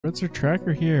Redzer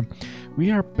Tracker here. We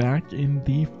are back in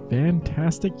the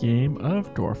fantastic game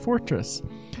of Dwarf Fortress.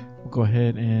 We'll go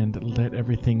ahead and let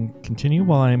everything continue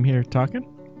while I'm here talking,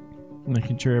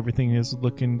 making sure everything is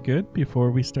looking good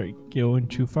before we start going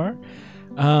too far.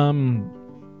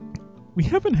 We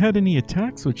haven't had any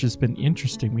attacks, which has been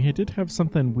interesting. We did have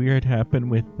something weird happen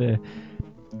with the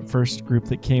first group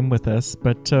that came with us,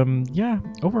 but yeah,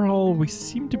 overall we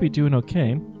seem to be doing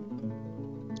okay.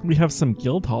 We have some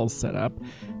guild halls set up.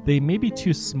 They may be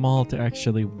too small to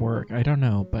actually work. I don't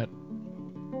know, but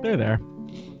they're there.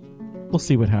 We'll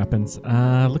see what happens.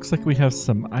 Looks like we have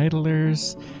some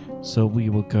idlers, so we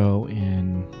will go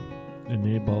and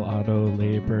enable auto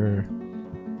labor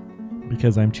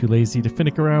because I'm too lazy to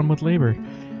finick around with labor.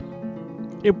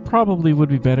 It probably would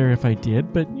be better if I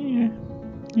did, but yeah,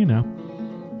 you know.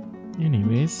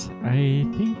 Anyways, I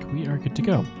think we are good to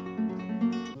go.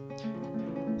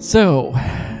 So,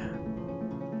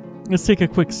 let's take a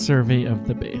quick survey of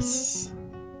the base.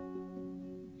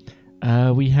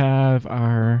 We have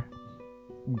our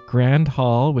grand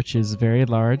hall, which is very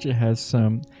large. It has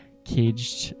some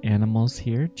caged animals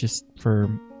here just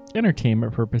for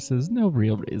entertainment purposes, no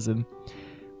real reason.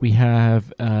 We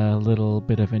have a little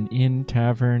bit of an inn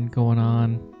tavern going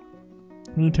on.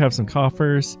 We need to have some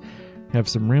coffers, have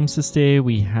some rooms to stay.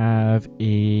 We have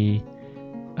a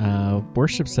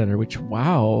worship center, which,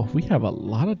 wow, we have a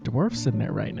lot of dwarfs in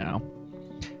there right now.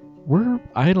 We're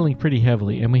idling pretty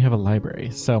heavily, and we have a library,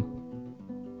 so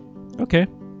okay.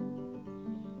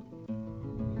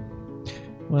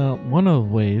 Well, one of the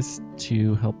ways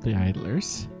to help the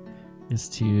idlers is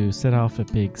to set off a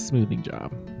big smoothing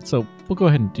job, so we'll go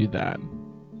ahead and do that.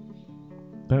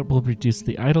 That will reduce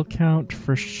the idle count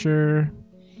for sure,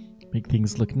 make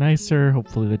things look nicer.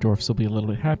 Hopefully the dwarfs will be a little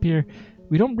bit happier.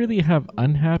 We don't really have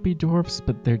unhappy dwarfs,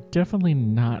 but they're definitely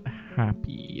not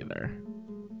happy either.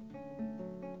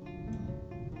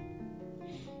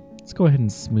 Let's go ahead and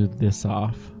smooth this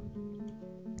off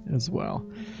as well.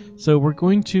 So we're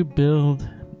going to build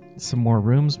some more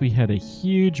rooms. We had a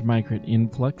huge migrant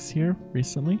influx here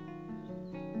recently.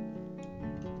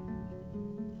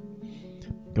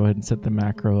 Go ahead and set the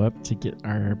macro up to get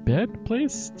our bed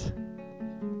placed.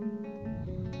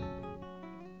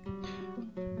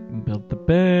 Build the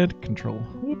bed, control,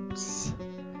 whoops.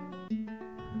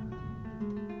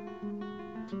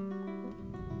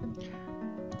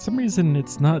 For some reason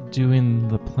it's not doing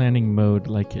the planning mode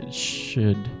like it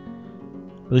should.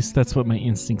 At least that's what my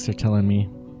instincts are telling me.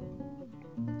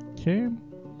 Okay.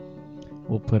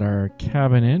 We'll put our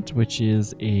cabinet, which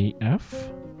is a F.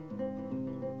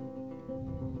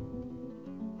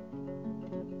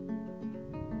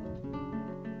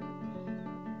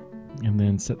 And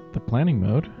then set the planning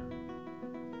mode.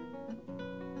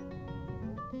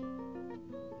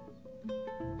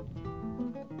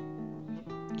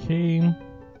 Okay.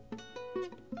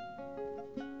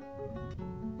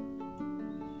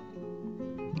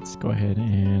 Let's go ahead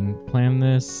and plan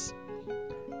this.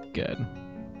 Good.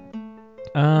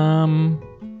 I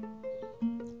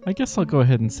guess I'll go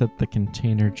ahead and set the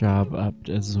container job up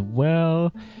as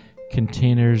well.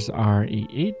 Containers are a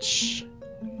H.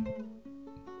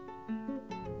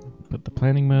 Put the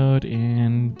planning mode,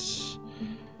 and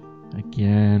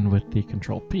again with the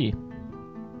control P.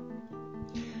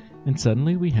 And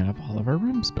suddenly we have all of our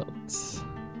rooms built. So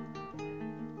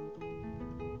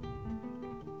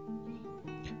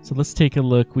let's take a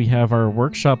look. We have our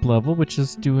workshop level, which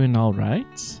is doing all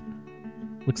right.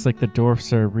 Looks like the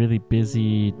dwarfs are really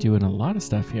busy doing a lot of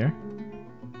stuff here.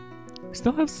 We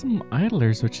still have some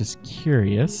idlers, which is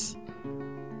curious.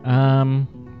 I'll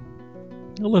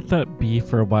let that be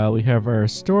for a while. We have our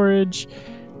storage,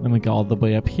 then we go all the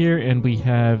way up here, and we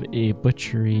have a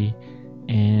butchery,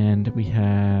 and we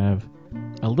have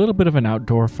a little bit of an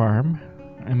outdoor farm.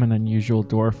 I'm an unusual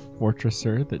dwarf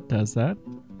fortresser that does that.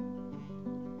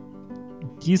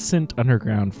 Decent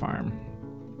underground farm.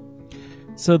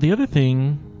 So the other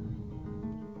thing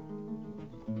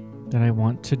that I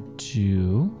want to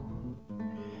do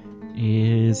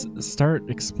is start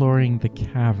exploring the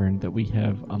cavern that we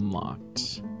have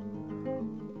unlocked.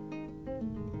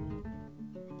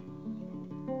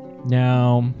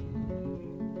 Now,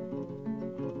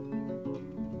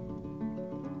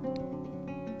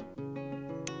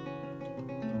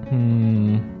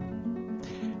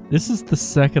 this is the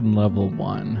second level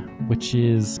one, which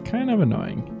is kind of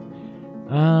annoying.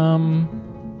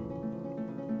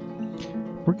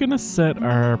 We're gonna set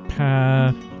our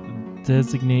path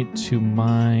designate to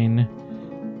mine.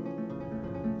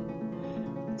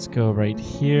 Let's go right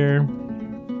here.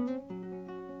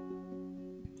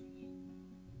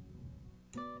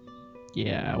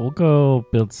 Yeah, we'll go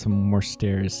build some more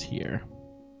stairs here.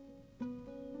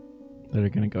 that are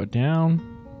going to go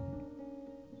down.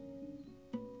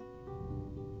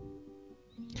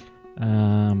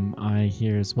 I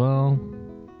here as well.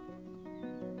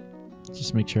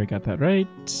 Just make sure I got that right.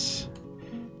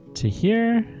 To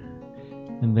here.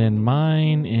 And then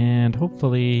mine, and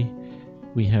hopefully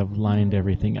we have lined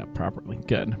everything up properly.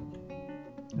 Good.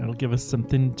 That'll give us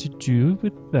something to do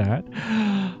with that.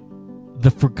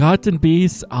 The Forgotten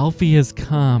Beast, Alfie, has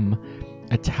come.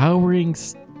 A towering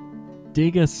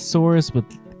stegosaurus with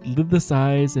lidless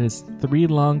eyes. It has 3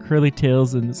 long curly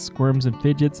tails and it squirms and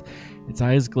fidgets. Its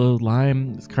eyes glow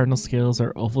lime. Its cardinal scales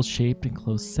are oval shaped and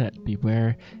close set.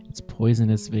 Beware its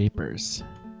poisonous vapors.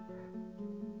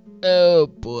 Oh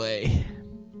boy.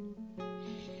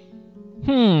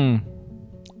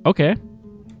 Okay.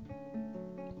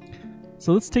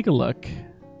 So let's take a look.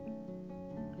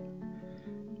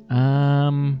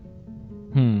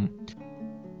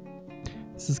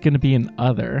 This is going to be an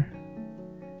other.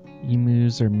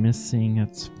 Emus are missing.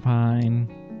 That's fine.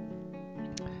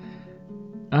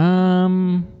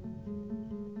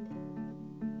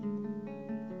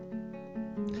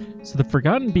 So the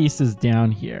Forgotten Beast is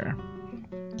down here.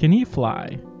 Can he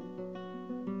fly?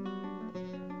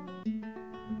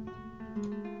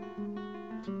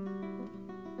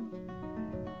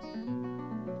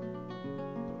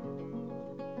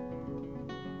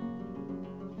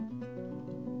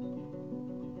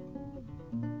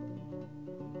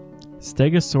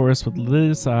 Stegosaurus with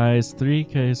lidless eyes, 3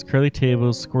 curly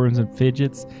tails, squirms and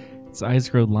fidgets. Its eyes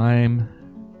grow lime.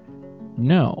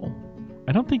 No,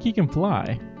 I don't think he can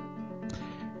fly.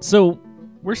 So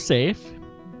we're safe.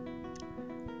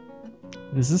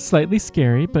 This is slightly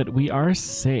scary, but we are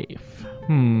safe.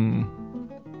 And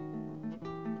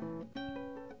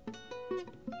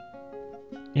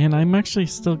I'm actually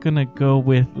still gonna go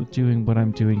with doing what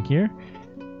I'm doing here.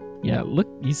 Yeah, look,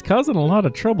 he's causing a lot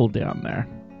of trouble down there.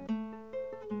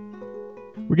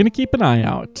 We're going to keep an eye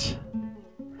out.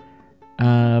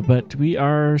 But we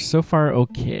are so far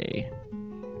okay.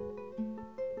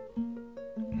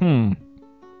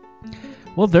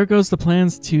 Well, there goes the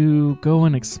plans to go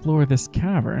and explore this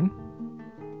cavern.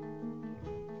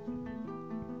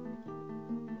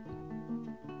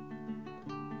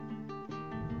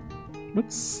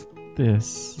 What's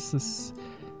this? Is this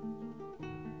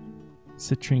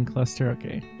citrine cluster?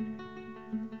 Okay.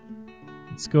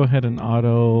 Let's go ahead and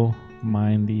auto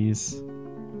mine these.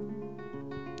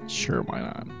 Sure, why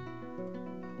not?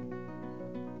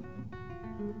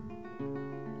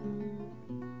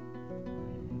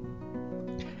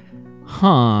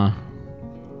 Huh.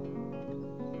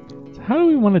 How do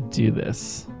we want to do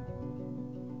this?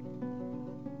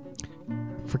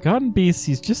 Forgotten Beast,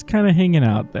 he's just kind of hanging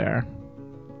out there.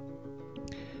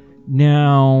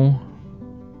 Now,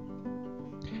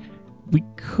 we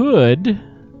could,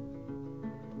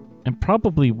 and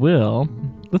probably will,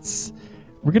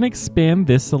 we're going to expand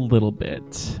this a little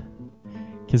bit,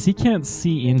 because he can't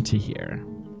see into here.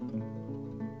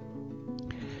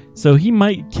 So he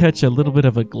might catch a little bit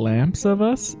of a glimpse of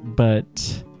us,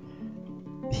 but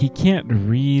he can't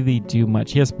really do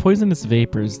much. He has poisonous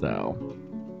vapors, though.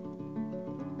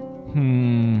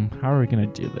 How are we going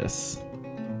to do this?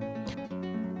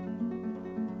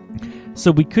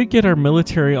 So we could get our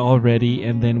military all ready,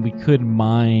 and then we could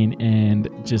mine and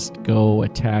just go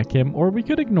attack him, or we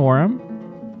could ignore him,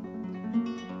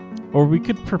 or we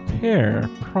could prepare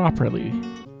properly.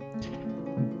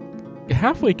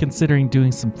 Halfway considering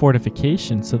doing some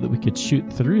fortification so that we could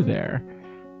shoot through there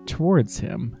towards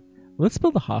him. Let's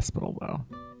build a hospital, though.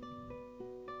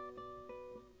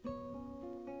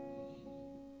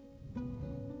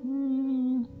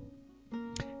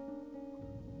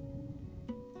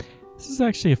 This is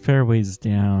actually a fair ways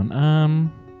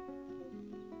down.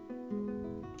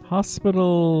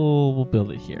 Hospital, we'll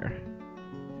build it here.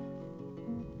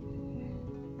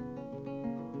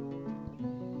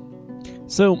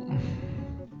 So,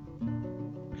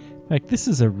 like, this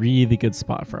is a really good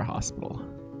spot for a hospital.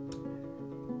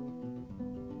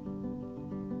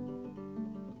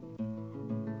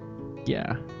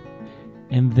 Yeah.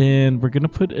 And then we're going to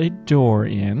put a door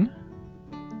in.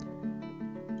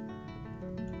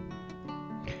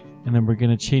 And then we're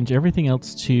going to change everything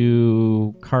else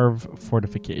to carve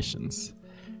fortifications.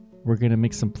 We're going to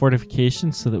make some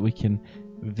fortifications so that we can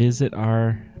visit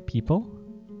our people.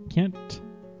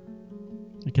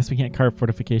 I guess we can't carve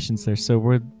fortifications there, so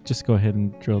we'll just go ahead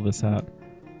and drill this out.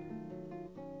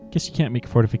 I guess you can't make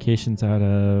fortifications out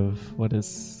of, what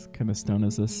kind of stone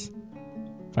is this?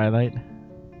 Phyllite?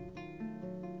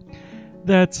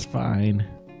 That's fine.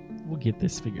 We'll get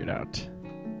this figured out.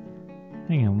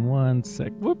 Hang on one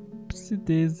sec. Whoopsie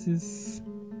daisies.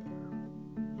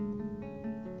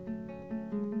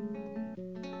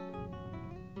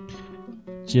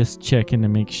 Just checking to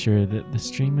make sure that the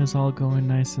stream is all going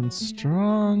nice and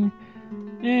strong.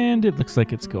 And it looks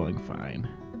like it's going fine.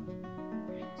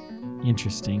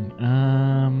 Interesting.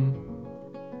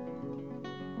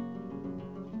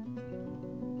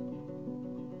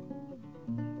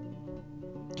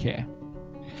 Okay.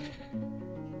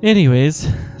 Anyways,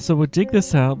 so we'll dig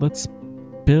this out. Let's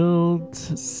build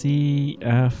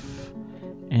CF,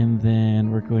 and then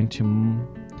we're going to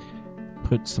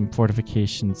put some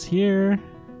fortifications here.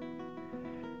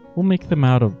 We'll make them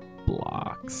out of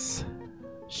blocks,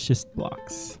 schist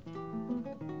blocks.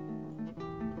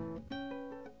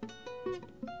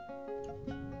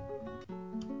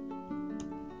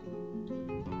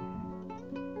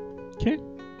 Okay.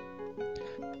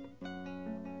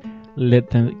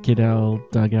 Let them get all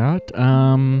dug out.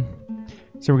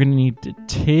 So we're gonna need a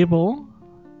table,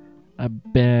 a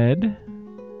bed.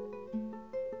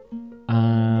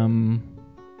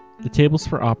 The table's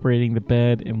for operating the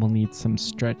bed, and we'll need some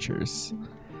stretchers,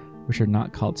 which are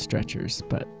not called stretchers,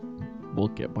 but we'll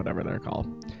get whatever they're called.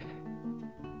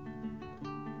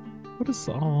 What is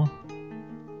all?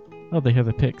 Oh, they have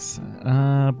the picks.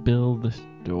 Build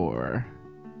door.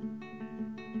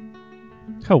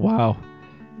 Oh, wow.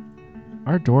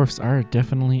 Our dwarfs are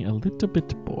definitely a little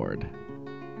bit bored.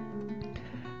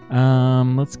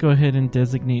 Let's go ahead and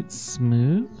designate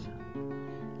smooth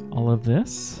all of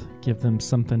this. Give them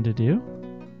something to do.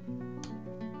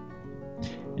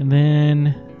 And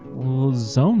then we'll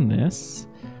zone this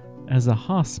as a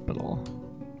hospital.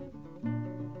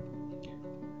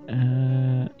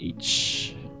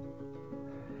 Each.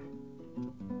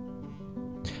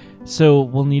 So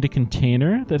we'll need a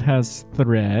container that has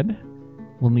thread.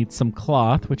 We'll need some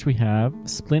cloth, which we have.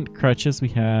 Splint crutches we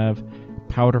have.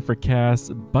 Powder for casts.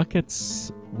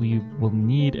 Buckets we will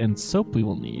need, and soap we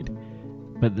will need.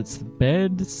 But it's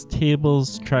beds,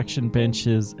 tables, traction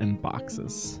benches, and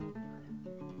boxes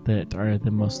that are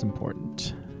the most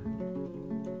important.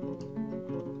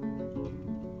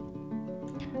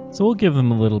 So we'll give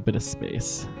them a little bit of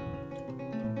space.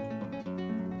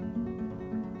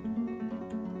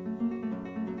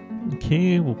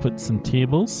 Okay, we'll put some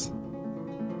tables.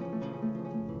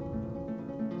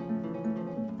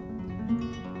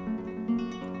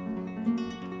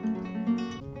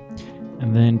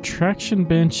 And then traction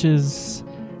benches,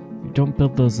 we don't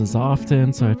build those as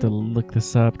often, so I have to look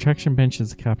this up. Traction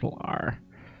benches, capital R.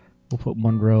 We'll put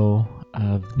one row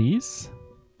of these.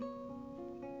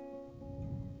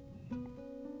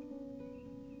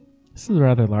 This is a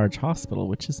rather large hospital,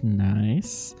 which is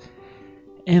nice.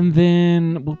 And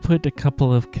then we'll put a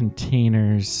couple of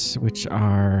containers, which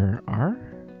are R?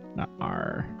 Not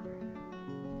R.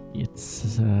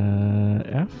 It's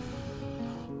F.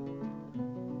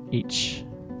 H.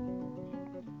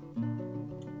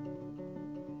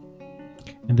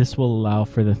 And this will allow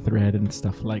for the thread and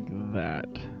stuff like that.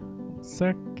 One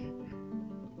sec.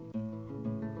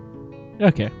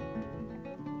 Okay.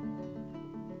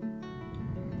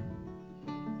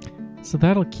 So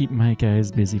that'll keep my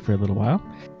guys busy for a little while.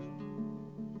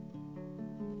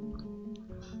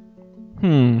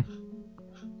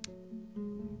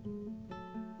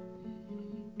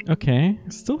 Okay.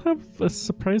 Still have a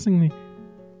surprisingly...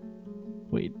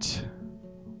 Wait.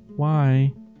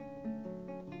 Why?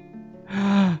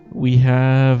 We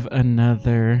have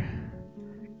another...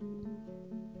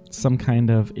 Some kind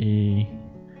of a...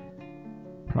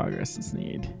 Progress is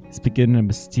needed. It's beginning a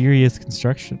mysterious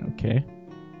construction. Okay.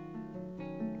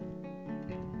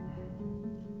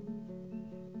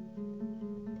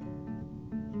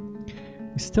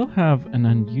 We still have an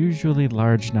unusually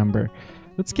large number.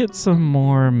 Let's get some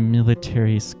more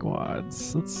military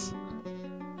squads. Let's...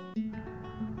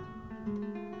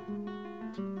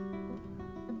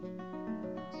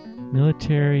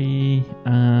 Military,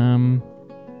 I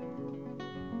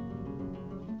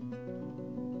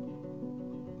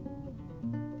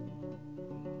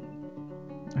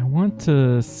want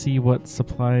to see what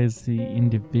supplies the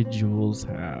individuals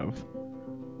have.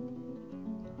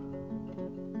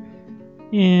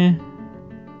 Yeah.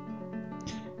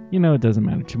 You know, it doesn't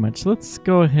matter too much. Let's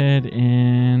go ahead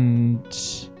and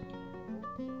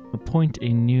appoint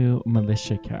a new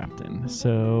militia captain.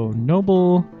 So,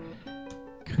 noble,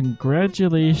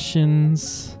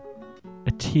 congratulations,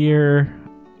 a tier,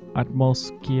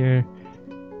 utmost gear,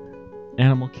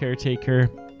 animal caretaker.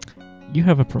 You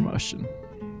have a promotion.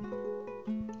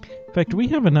 In fact, we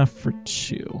have enough for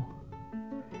 2.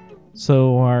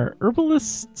 So our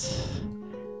herbalist,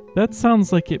 that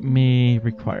sounds like it may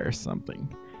require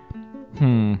something.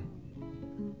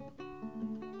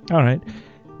 All right.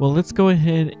 Well, let's go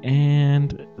ahead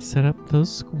and set up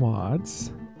those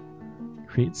squads.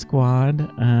 Create squad.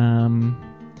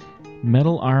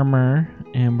 metal armor,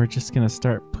 and we're just going to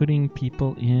start putting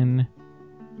people in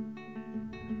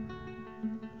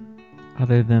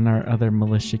other than our other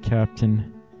militia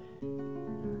captain.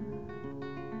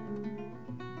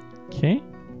 Okay.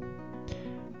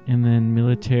 And then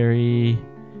military,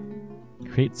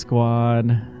 create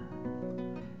squad.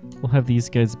 We'll have these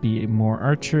guys be more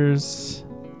archers.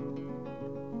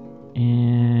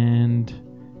 And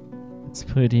let's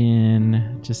put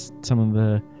in just some of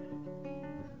the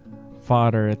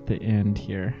fodder at the end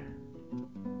here.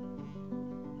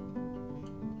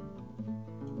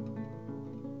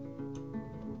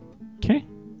 Okay.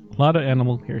 A lot of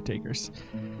animal caretakers.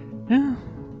 Yeah.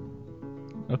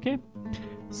 Okay.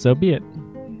 So be it.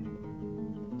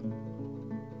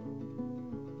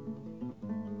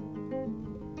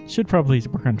 Should probably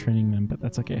work on training them, but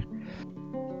that's okay.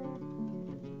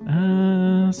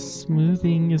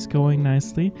 Smoothing is going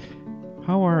nicely.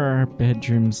 How are our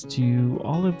bedrooms? Do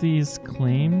all of these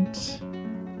claimed?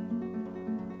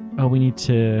 Oh, we need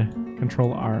to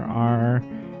control RR,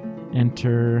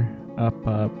 enter, up.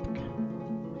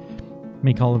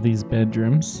 Make all of these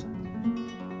bedrooms.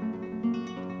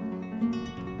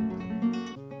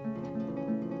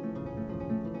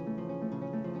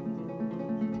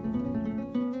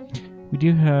 We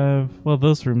do have, well,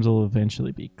 those rooms will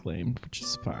eventually be claimed, which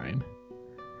is fine.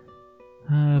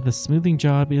 The smoothing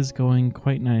job is going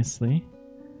quite nicely.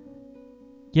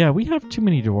 Yeah, we have too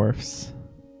many dwarfs.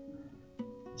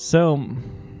 So,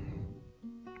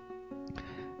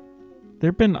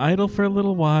 they've been idle for a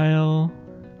little while.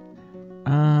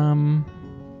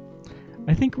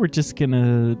 I think we're just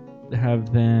gonna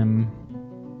have them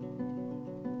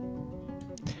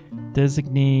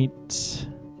designate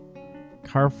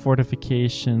carve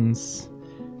fortifications.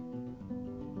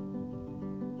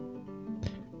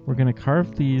 We're gonna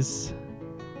carve these.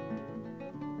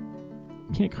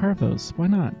 Can't carve those. Why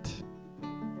not? Do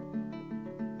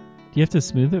you have to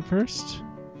smooth it first?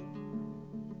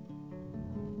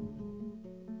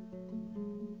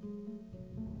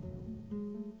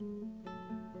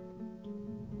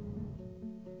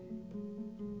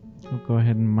 We'll go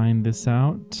ahead and mine this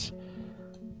out.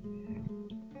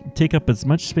 Take up as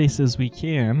much space as we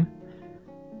can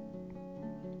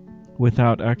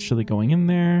without actually going in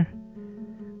there.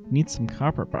 Need some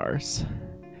copper bars.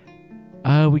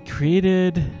 We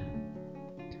created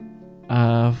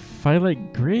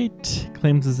Phyllite Grate,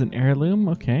 claims as an heirloom.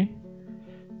 Okay,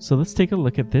 so let's take a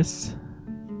look at this.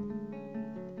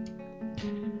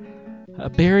 A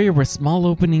barrier with small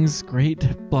openings,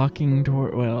 great blocking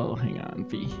door. Well, hang on,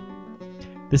 V.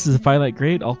 This is a Phyllite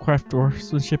Grate. All craft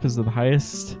dwarfsmanship is of the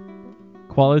highest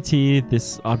quality.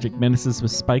 This object menaces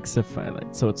with spikes of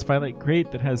phyllite. So it's Phyllite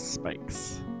Grate that has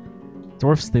spikes.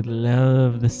 Dwarfs, they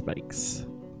love the spikes.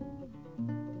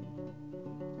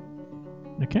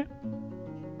 Okay.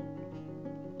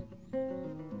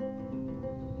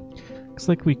 Looks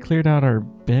like we cleared out our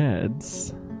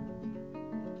beds.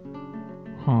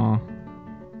 Huh.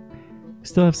 We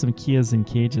still have some Kias in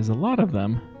cages. A lot of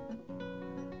them.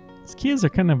 These Kias are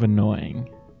kind of annoying.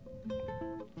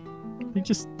 They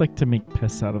just like to make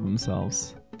pests out of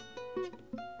themselves.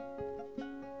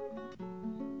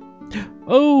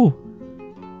 Oh!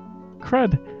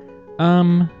 Crud.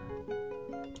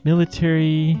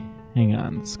 Military... Hang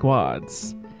on.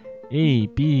 Squads. A,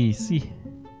 B, C.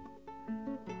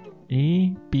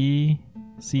 A, B,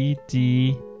 C,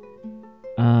 D.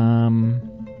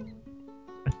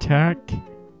 Attack.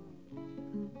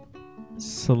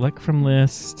 Select from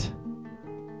list.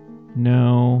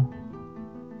 No.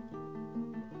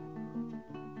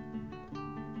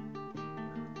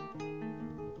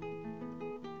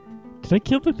 Did I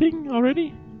kill the thing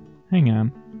already? Hang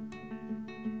on.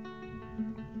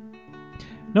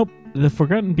 Nope. The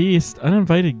Forgotten Beast.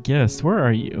 Uninvited guest. Where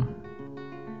are you?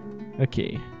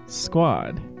 Okay.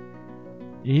 Squad.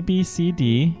 A, B, C,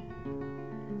 D.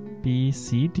 B,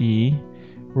 C, D.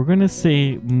 We're going to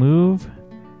say move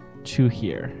to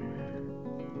here.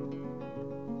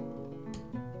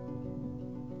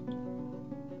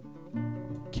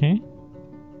 Okay.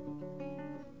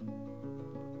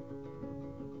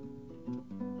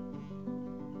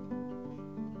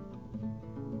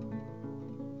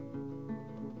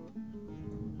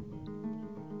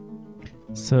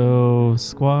 So,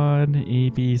 squad A,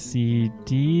 B, C,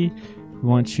 D. We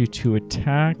want you to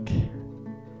attack.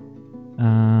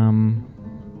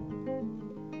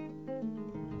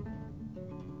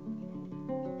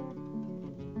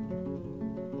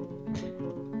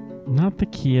 Not the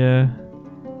Kia.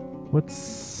 Let's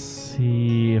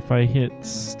see if I hit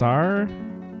star.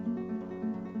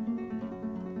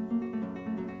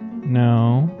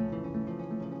 No.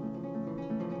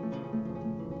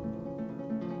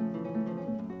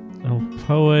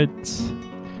 Poet.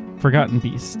 Forgotten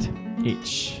Beast.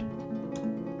 H.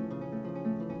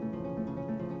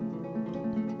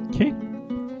 Okay.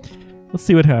 Let's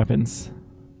see what happens.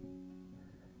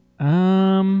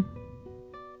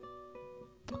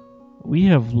 We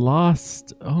have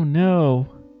lost... Oh no.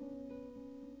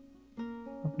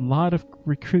 A lot of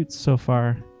recruits so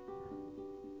far.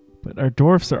 But our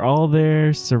dwarfs are all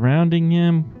there surrounding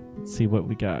him. Let's see what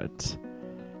we got.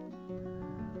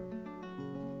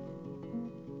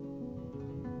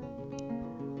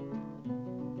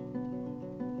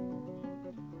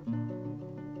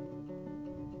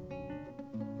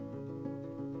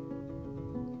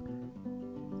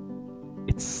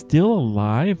 It's still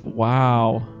alive?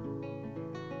 Wow.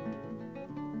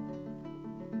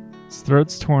 His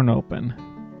throat's torn open.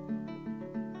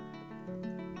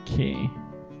 Okay.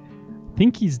 I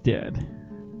think he's dead.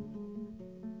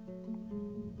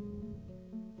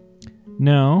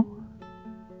 No.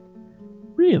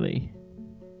 Really?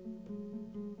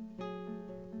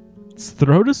 Its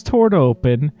throat is torn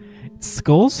open. Its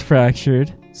skull's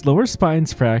fractured. Its lower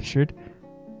spine's fractured.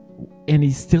 And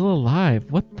he's still alive.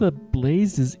 What the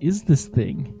blazes is this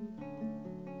thing?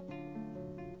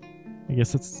 I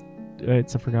guess it's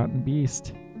a forgotten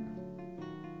beast.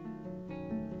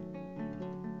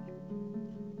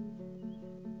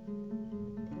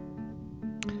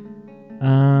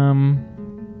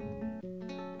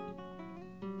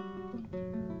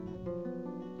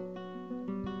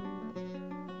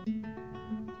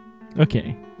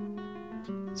 Okay.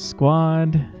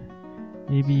 Squad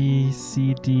A, B,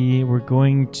 C, D. We're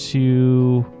going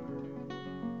to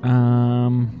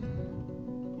I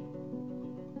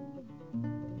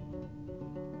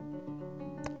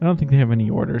don't think they have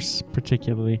any orders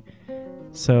particularly.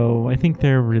 So I think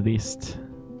they're released.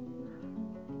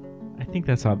 I think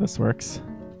that's how this works.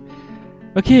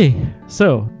 Okay,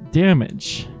 so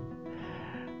damage.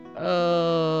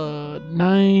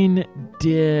 9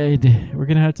 dead. We're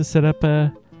gonna have to set up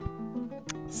a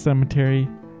cemetery.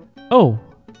 Oh,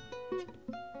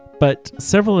 but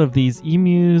several of these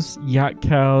emus, yacht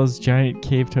cows, giant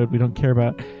cave toad we don't care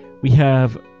about. We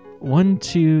have 1,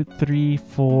 2, 3,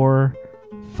 4,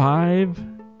 5,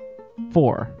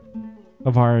 4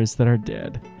 of ours that are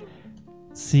dead.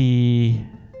 Let's see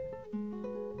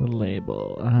the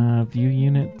label. View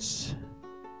units.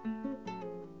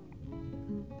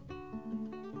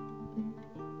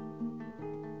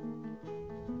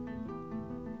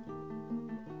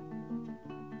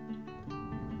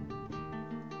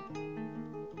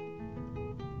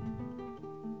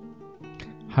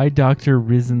 Hi, Dr.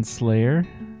 Risen Slayer.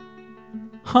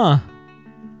 Huh.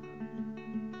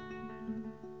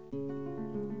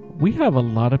 We have a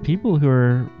lot of people who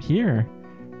are here.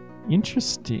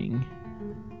 Interesting.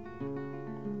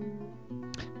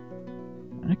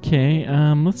 Okay,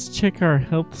 let's check our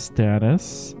health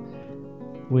status.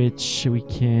 Which we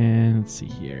can, let's see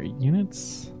here.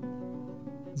 Units.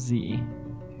 Z.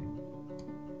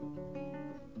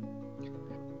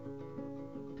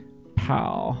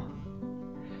 PAL.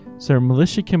 So our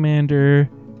militia commander,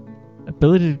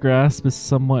 ability to grasp is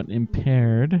somewhat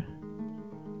impaired.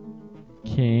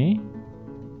 Okay.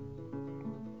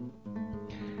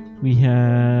 We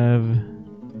have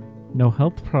no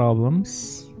health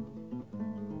problems.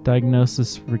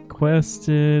 Diagnosis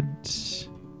requested.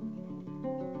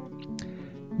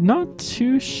 Not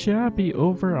too shabby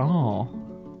overall.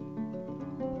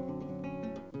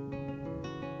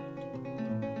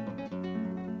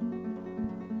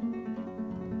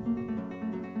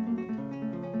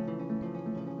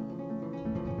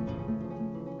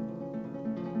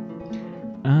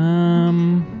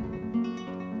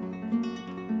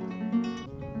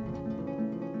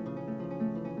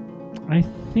 I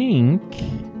think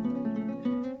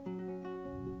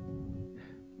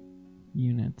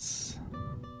units.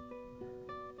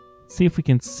 Let's see if we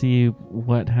can see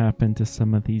what happened to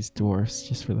some of these dwarfs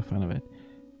just for the fun of it.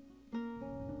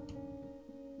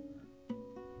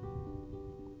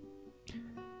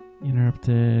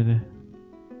 Interrupted.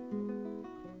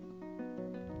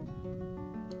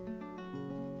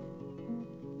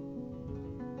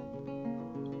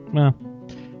 Well,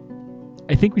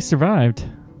 I think we survived.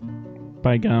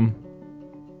 By gum.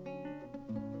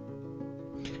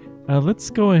 Let's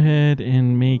go ahead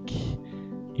and make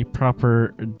a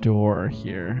proper door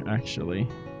here, actually.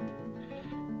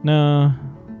 No.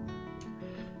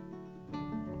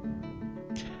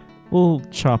 We'll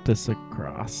chop this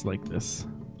across like this.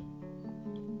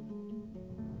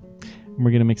 And we're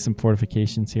going to make some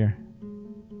fortifications here.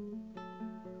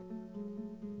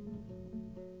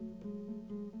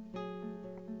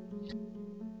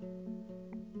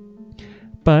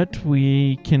 But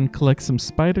we can collect some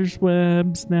spider's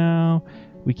webs now.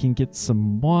 We can get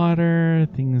some water.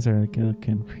 Things are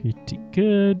looking pretty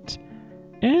good.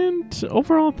 And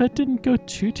overall, that didn't go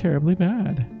too terribly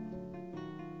bad.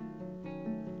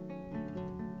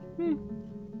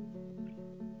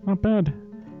 Not bad.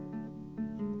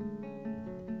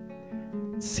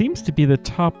 Seems to be the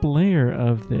top layer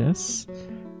of this.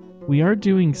 We are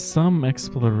doing some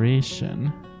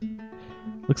exploration.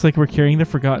 Looks like we're carrying the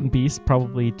forgotten beast,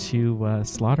 probably to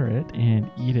slaughter it and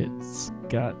eat its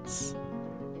guts,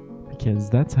 because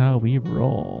that's how we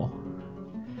roll.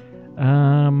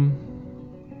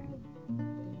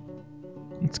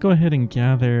 Let's go ahead and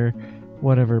gather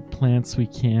whatever plants we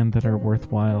can that are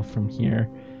worthwhile from here.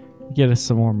 Get us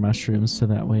some more mushrooms so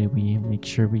that way we make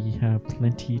sure we have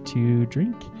plenty to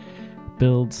drink.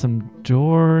 Build some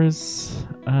doors.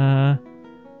 Hang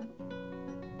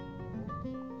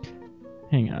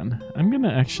on. I'm going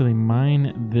to actually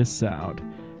mine this out.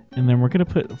 And then we're going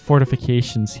to put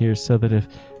fortifications here so that if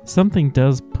something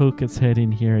does poke its head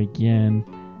in here again,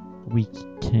 we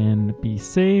can be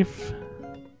safe.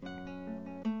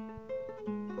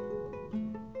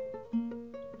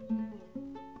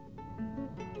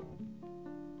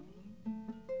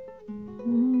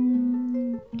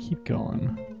 Keep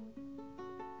going.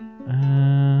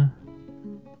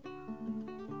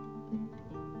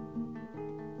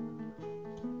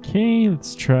 Okay,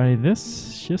 let's try this.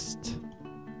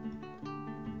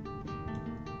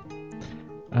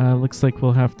 Looks like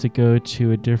we'll have to go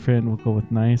to a different, we'll go with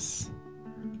nice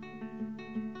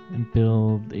and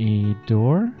build a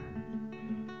door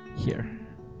here.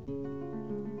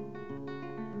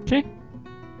 Okay.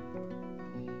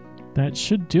 That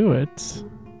should do it.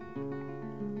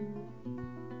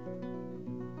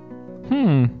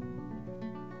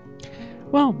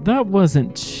 Well, that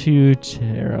wasn't too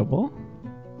terrible.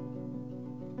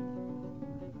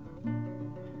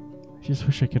 I just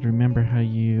wish I could remember how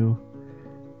you...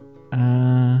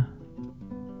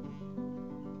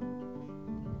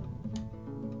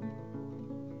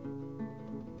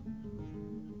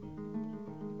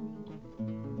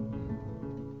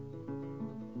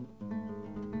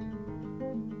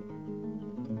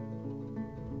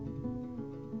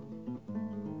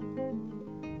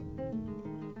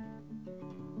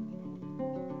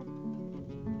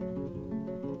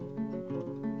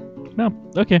 No,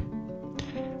 okay.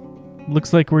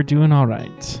 Looks like we're doing all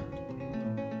right.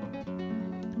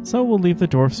 So we'll leave the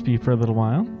dwarfs be for a little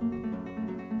while.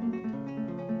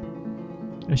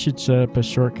 I should set up a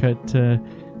shortcut to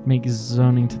make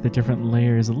zoning to the different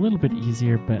layers a little bit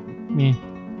easier, but meh.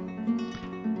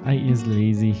 I is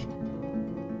lazy.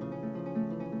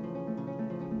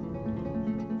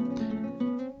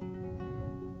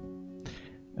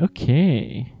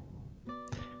 Okay.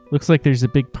 Looks like there's a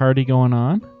big party going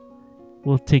on.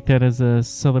 We'll take that as a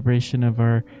celebration of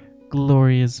our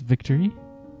glorious victory.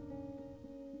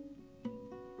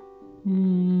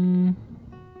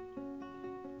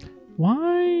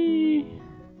 Why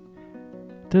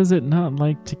does it not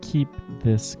like to keep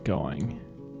this going?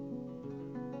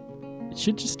 It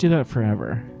should just do that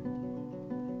forever.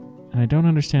 And I don't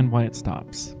understand why it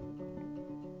stops.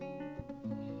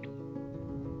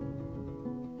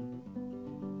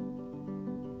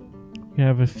 We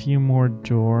have a few more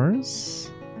doors.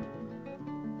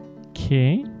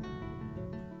 Okay.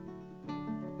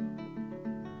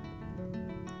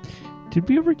 Did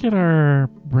we ever get our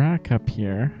rack up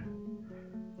here?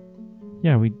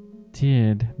 Yeah, we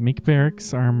did. Make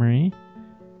barracks, armory.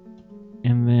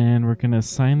 And then we're going to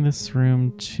assign this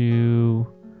room to...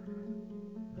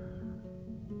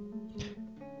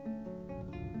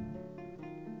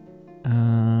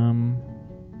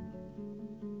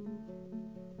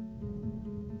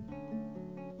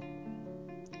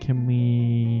 Can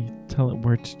we tell it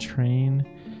where to train?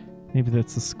 Maybe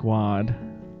that's a squad.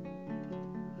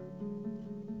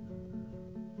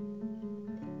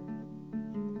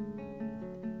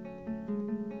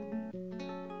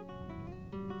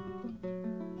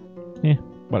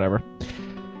 Whatever.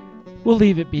 We'll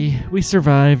leave it be. We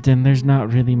survived, and there's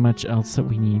not really much else that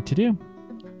we need to do.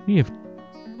 We have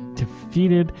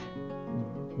defeated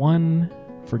one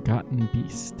forgotten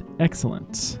beast.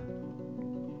 Excellent.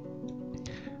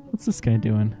 What's this guy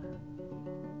doing?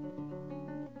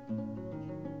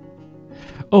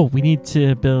 Oh, we need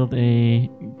to build a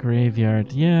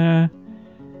graveyard. Yeah.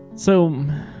 So,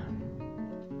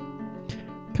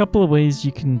 a couple of ways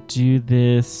you can do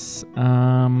this.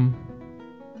 I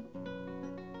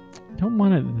don't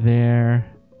want it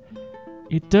there.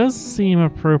 It does seem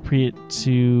appropriate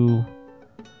to...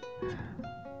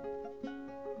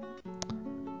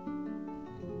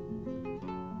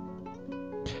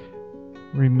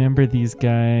 remember these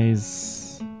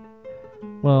guys.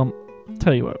 Well,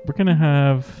 tell you what, we're going to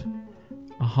have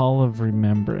a hall of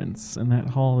remembrance, and that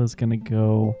hall is going to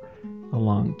go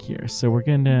along here. So we're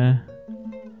going to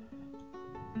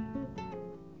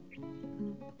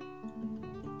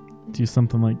do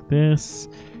something like this.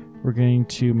 We're going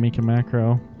to make a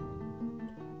macro.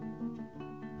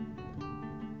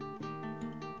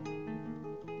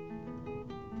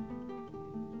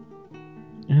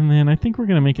 And then I think we're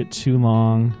going to make it too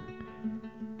long.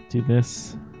 Do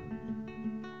this.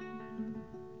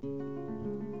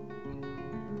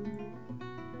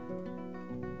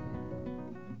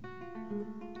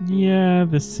 Yeah,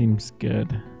 this seems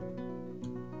good.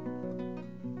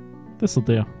 This'll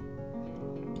do.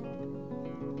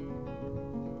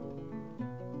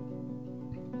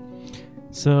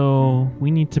 So we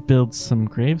need to build some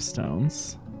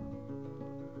gravestones.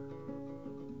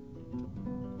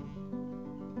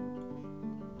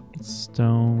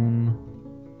 Stone.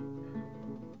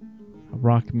 A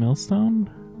rock millstone?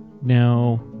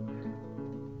 No.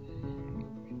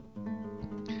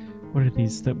 What are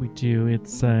these that we do?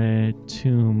 It's a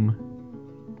tomb.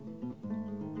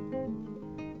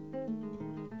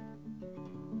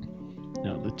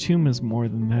 No, the tomb is more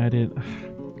than that. It.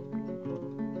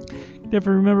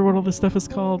 Never remember what all this stuff is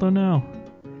called. Oh no.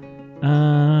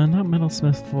 Not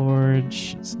metalsmith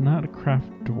forge. It's not a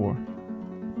craft dwarf.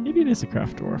 Maybe it is a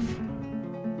craft dwarf.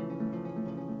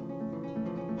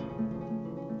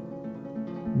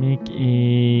 Make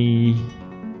an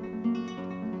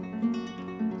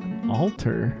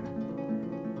altar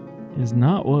is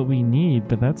not what we need,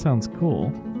 but that sounds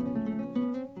cool.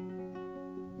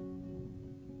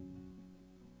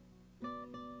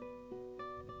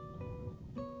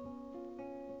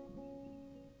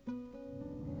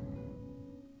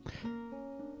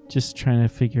 Just trying to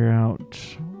figure out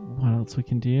what else we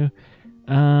can do.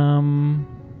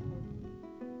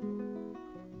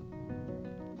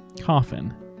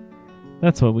 Coffin.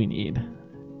 That's what we need.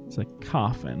 It's a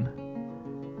coffin.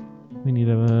 We need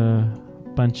a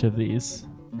bunch of these.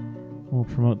 We'll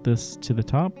promote this to the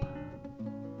top.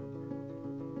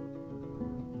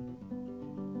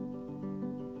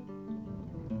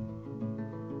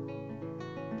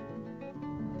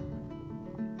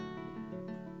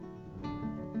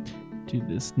 Do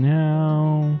this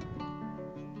now.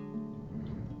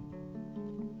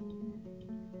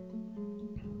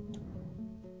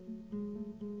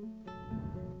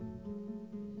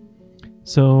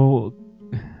 So,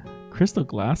 crystal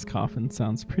glass coffin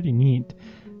sounds pretty neat,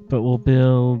 but we'll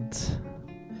build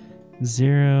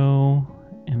 0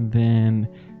 and then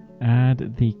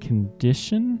add the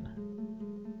condition.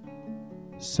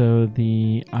 So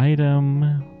the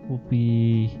item will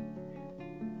be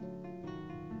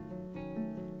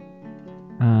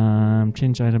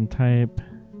change item type.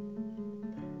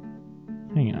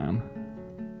 Hang on.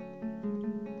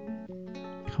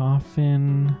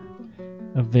 Coffin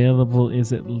available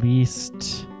is at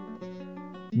least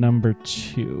number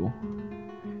 2.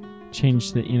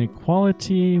 Change the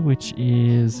inequality, which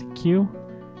is Q,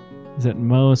 is at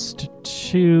most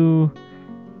 2.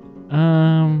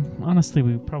 Honestly,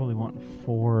 we probably want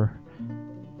 4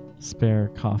 spare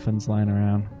coffins lying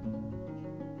around.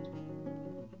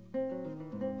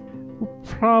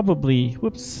 Probably,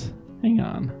 whoops, hang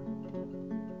on.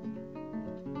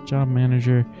 Job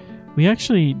manager. We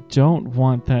actually don't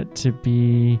want that to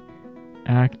be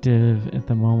active at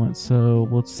the moment, so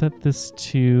we'll set this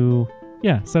to,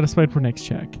 yeah, satisfied for next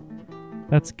check.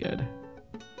 That's good.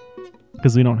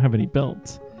 Because we don't have any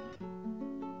built.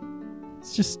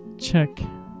 Let's just check.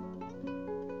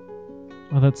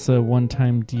 Oh, that's a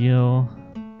one-time deal.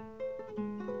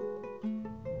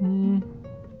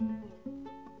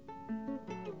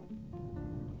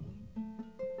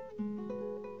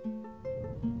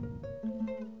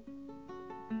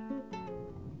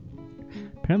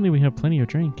 Apparently we have plenty of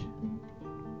drink.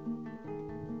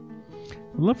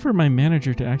 I'd love for my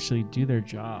manager to actually do their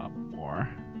job more.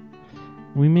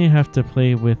 We may have to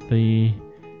play with the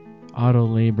auto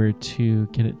labor to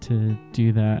get it to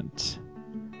do that.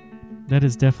 That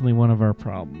is definitely one of our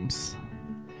problems.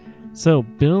 So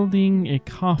building a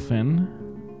coffin,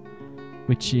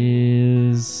 which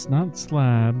is not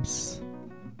slabs.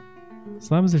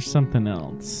 Slabs are something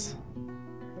else.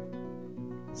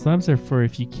 Slabs are for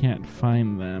if you can't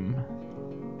find them.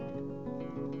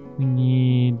 We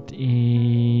need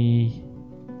a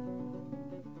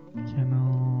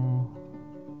kennel.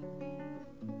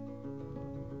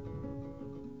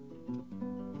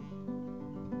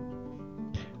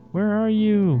 Where are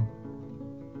you?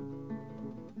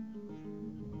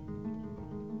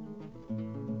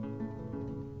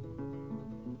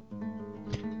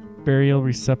 Burial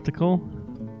receptacle.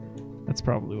 That's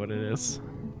probably what it is.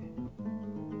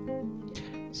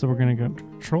 So we're going to go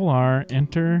Control R,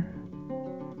 enter.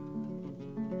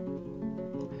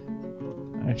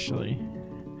 Actually,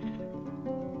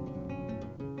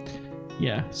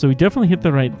 yeah, so we definitely hit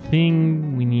the right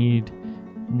thing. We need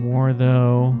more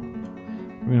though.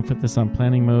 We're going to put this on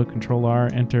planning mode. Control R,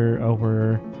 enter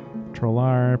over Control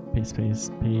R, paste,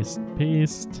 paste, paste,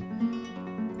 paste.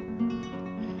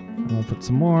 And we'll put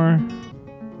some more.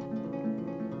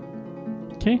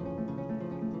 Okay.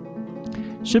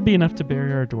 Should be enough to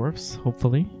bury our dwarfs,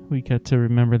 hopefully. We get to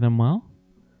remember them well.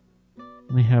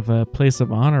 We have a place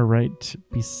of honor right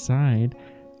beside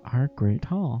our Great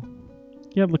Hall.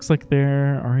 Yeah, it looks like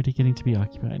they're already getting to be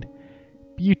occupied.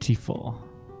 Beautiful.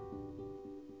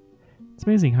 It's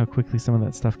amazing how quickly some of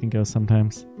that stuff can go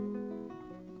sometimes.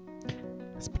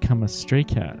 It's become a stray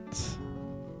cat.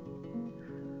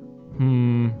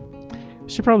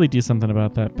 Should probably do something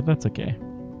about that, but that's okay.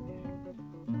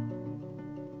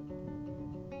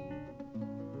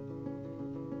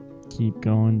 Keep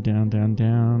going down, down,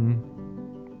 down.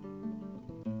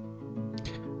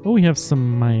 Oh, we have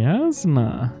some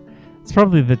miasma. It's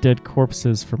probably the dead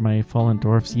corpses for my fallen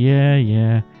dwarfs. Yeah,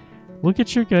 yeah. We'll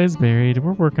get your guys buried.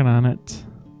 We're working on it.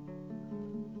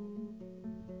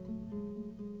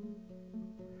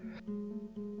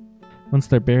 Once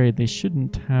they're buried, they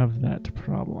shouldn't have that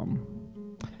problem.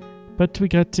 But we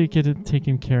got to get it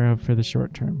taken care of for the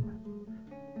short term.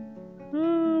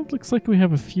 Looks like we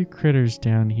have a few critters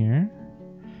down here.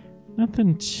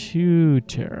 Nothing too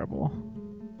terrible.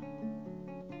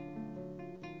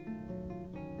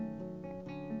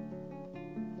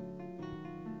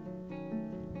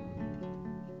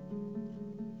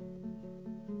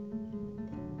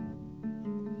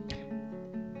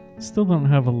 Still don't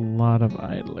have a lot of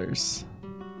idlers.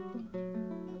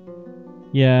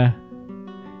 Yeah,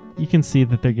 you can see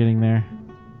that they're getting there.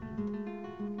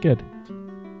 Good.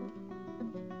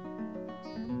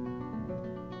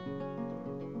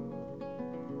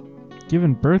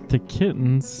 Giving birth to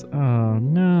kittens? Oh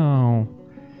no.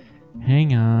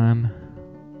 Hang on.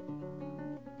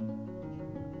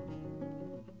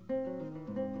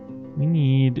 We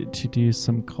need to do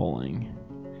some culling.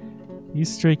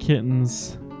 These stray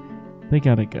kittens, they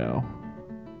gotta go.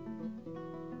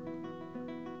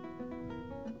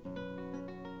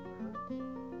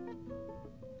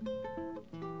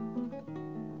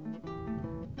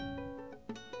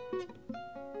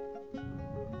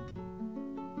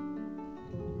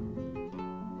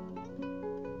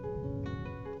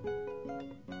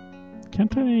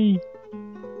 Can't I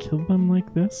kill them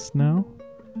like this? No?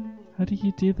 How do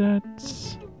you do that?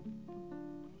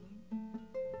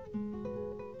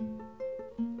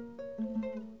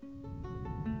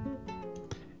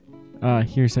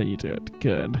 Here's how you do it.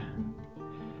 Good.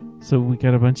 So we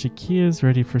got a bunch of Kias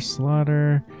ready for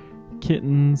slaughter.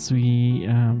 Kittens, we,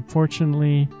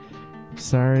 fortunately,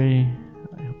 sorry,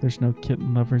 I hope there's no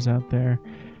kitten lovers out there,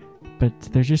 but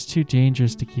they're just too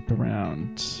dangerous to keep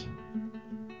around.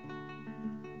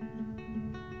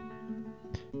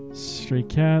 Stray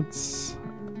cats,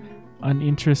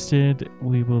 uninterested,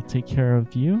 we will take care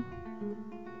of you.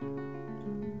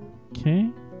 Okay.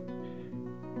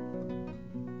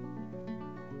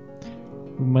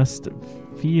 We must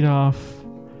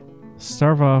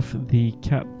starve off the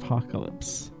cat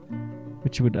apocalypse,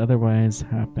 which would otherwise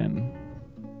happen.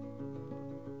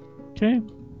 Okay,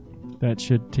 that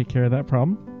should take care of that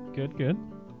problem. Good, good.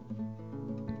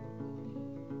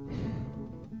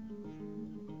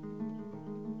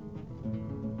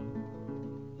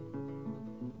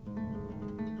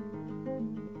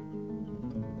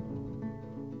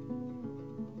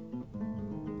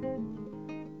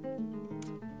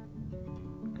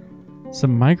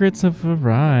 Some migrants have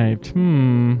arrived.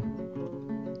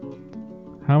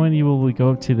 How many will we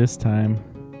go up to this time?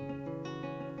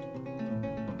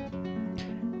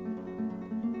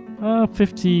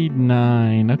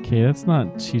 59. Okay, that's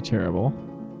not too terrible.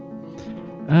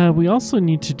 We also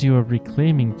need to do a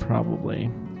reclaiming, probably.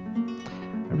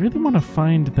 I really want to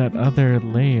find that other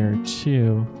layer,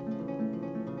 too.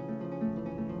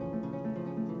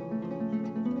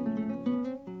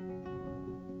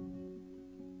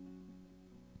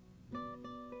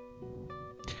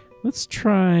 Let's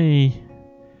try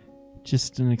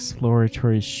just an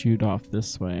exploratory shoot off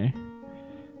this way.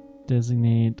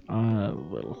 Designate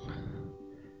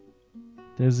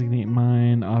designate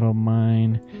mine, auto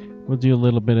mine. We'll do a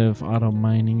little bit of auto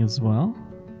mining as well.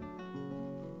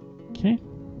 Okay.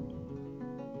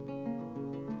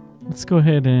 Let's go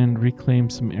ahead and reclaim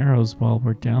some arrows while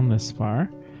we're down this far.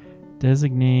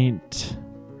 Designate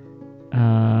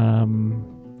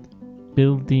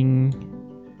building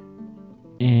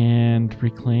and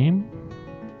reclaim.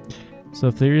 So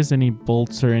if there is any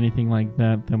bolts or anything like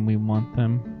that, then we want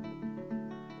them.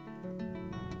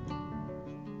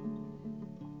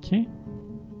 Okay.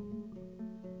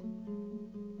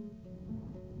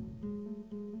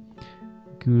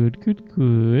 Good, good,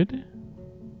 good.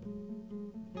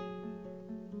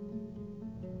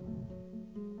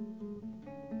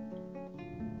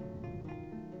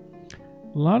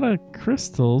 A lot of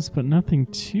crystals, but nothing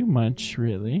too much,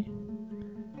 really.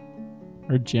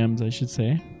 Or gems, I should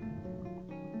say.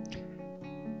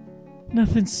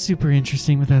 Nothing super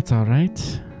interesting, but that's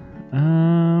alright.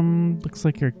 Looks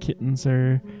like our kittens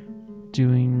are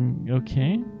doing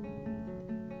okay.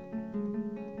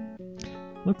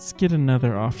 Let's get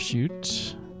another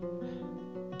offshoot.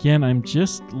 Again, I'm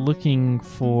just looking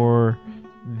for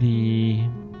the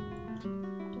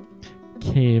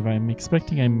cave. I'm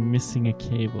expecting I'm missing a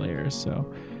cave layer,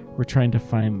 so we're trying to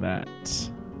find that.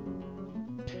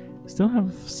 Still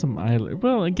have some island.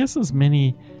 Well, I guess as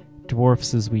many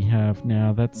dwarfs as we have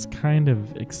now, that's kind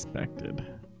of expected.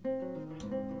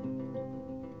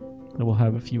 That we'll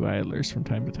have a few idlers from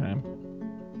time to time.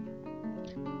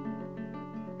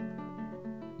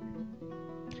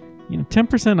 You know,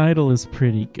 10% idle is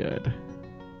pretty good.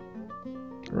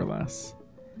 Or less.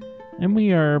 And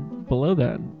we are below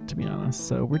that, to be honest,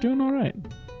 so we're doing all right.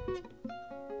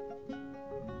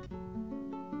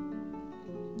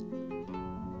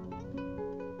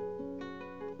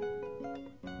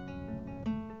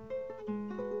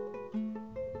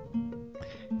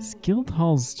 Guild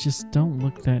halls just don't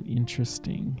look that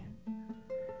interesting.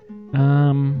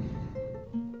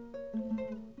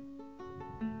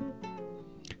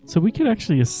 So we could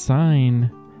actually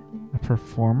assign a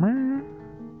performer.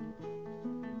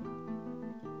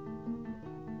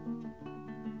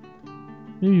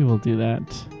 Maybe we'll do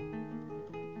that.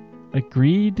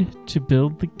 Agreed to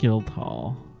build the guild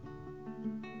hall.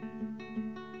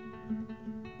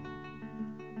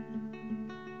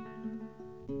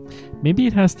 Maybe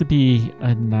it has to be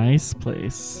a nice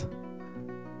place.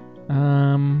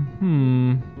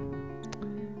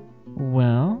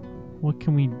 Well, what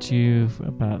can we do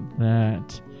about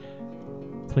that?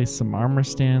 Place some armor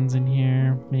stands in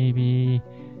here, maybe.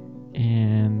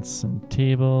 And some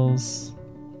tables.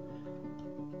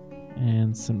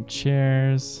 And some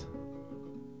chairs.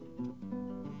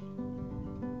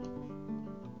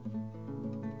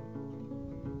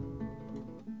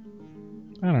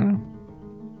 I don't know.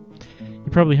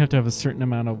 You probably have to have a certain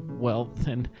amount of wealth,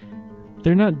 and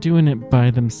they're not doing it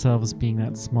by themselves being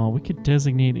that small. We could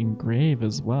designate engrave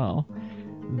as well.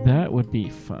 That would be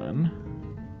fun.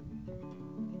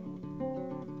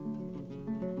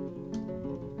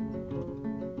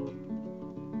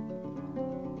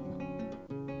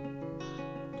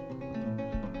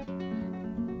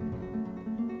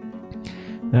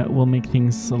 That will make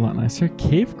things a lot nicer.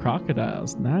 Cave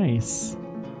crocodiles, nice.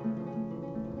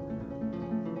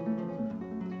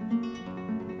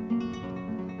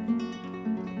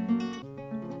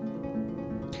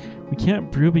 We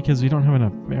can't brew because we don't have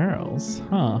enough barrels.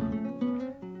 Huh.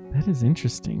 That is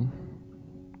interesting.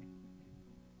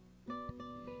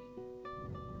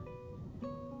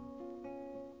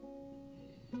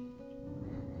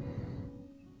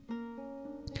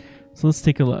 So let's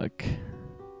take a look.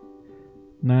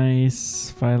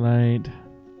 Nice. Firelight.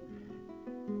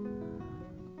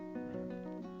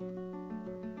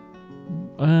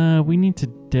 We need to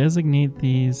designate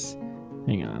these.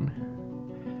 Hang on.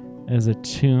 As a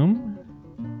tomb,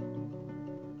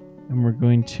 and we're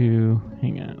going to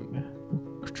hang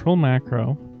on. Control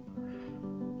macro.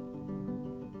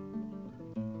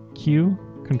 Q.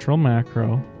 Control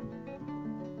macro.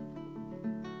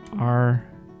 R.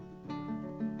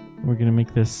 We're going to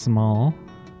make this small,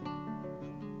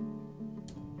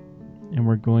 and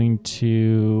we're going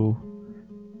to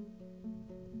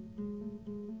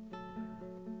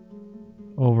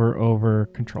over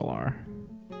Control R.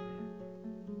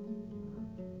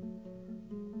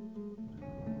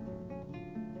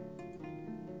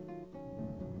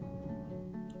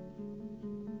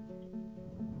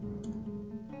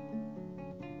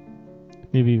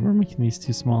 Maybe we're making these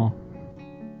too small.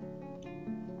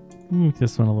 Make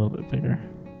this one a little bit bigger.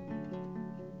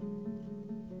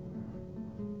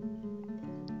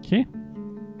 Okay.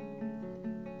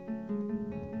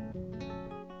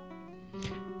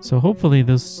 So hopefully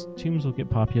those tombs will get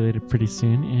populated pretty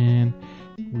soon, and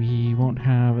we won't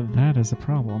have that as a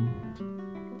problem.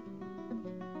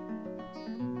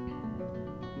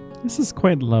 This is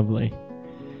quite lovely.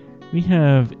 We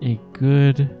have a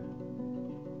good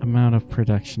amount of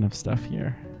production of stuff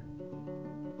here.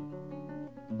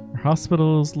 Our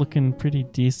hospital's looking pretty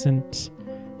decent.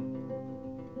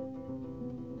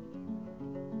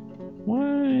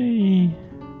 Why?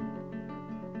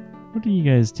 What are you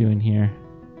guys doing here?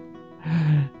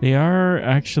 They are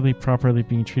actually properly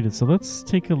being treated. So let's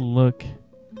take a look.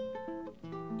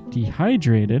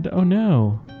 Dehydrated? Oh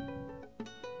no.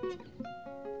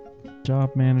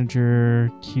 Job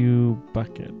manager, Q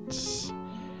buckets.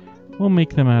 We'll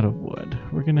make them out of wood.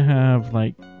 We're gonna have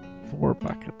like 4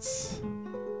 buckets.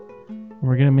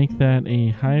 We're gonna make that a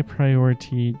high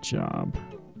priority job.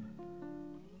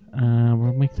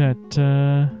 We'll make that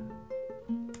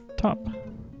top.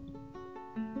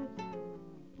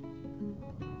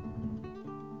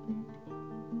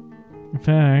 In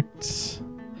fact,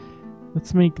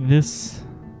 let's make this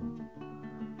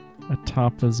a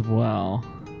top as well.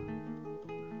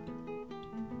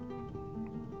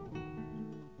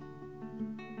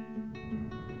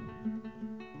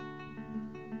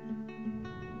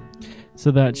 So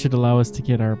that should allow us to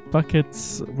get our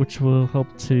buckets, which will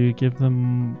help to give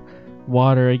them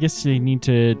water. I guess they need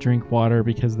to drink water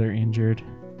because they're injured.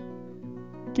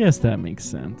 Guess that makes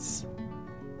sense.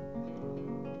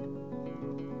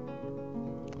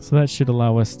 So that should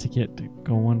allow us to get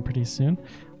going pretty soon.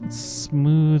 Let's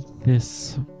smooth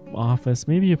this office.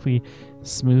 Maybe if we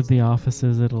smooth the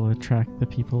offices, it'll attract the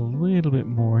people a little bit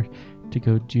more to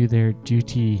go do their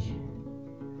duty.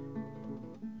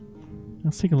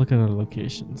 Let's take a look at our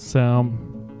locations. So,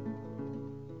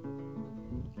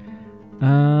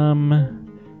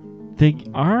 they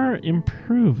are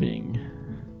improving.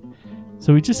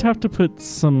 So we just have to put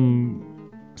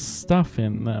some stuff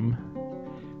in them,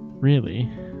 really.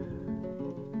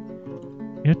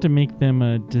 We have to make them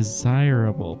a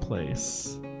desirable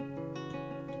place.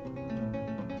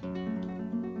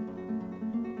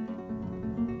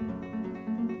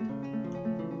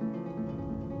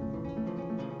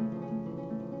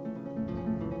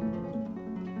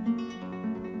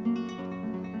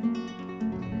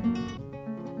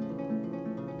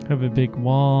 Have a big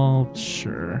wall,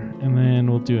 sure. And then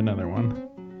we'll do another one.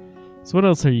 So what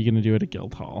else are you going to do at a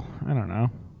guild hall? I don't know.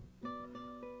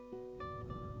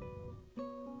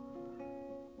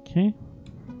 Okay.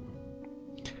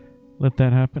 Let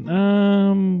that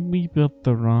happen. We built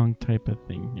the wrong type of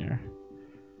thing here.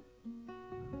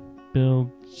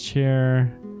 Build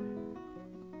chair.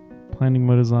 Planning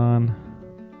mode is on.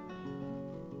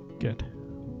 Good.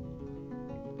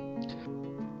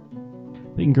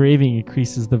 The engraving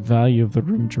increases the value of the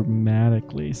room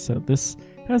dramatically, so this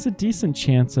has a decent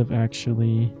chance of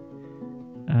actually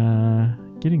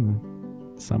getting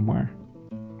somewhere.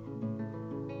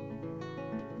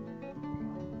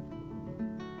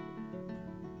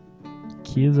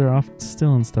 Keys are off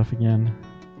still and stuff again.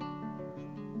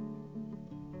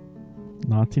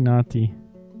 Naughty, naughty.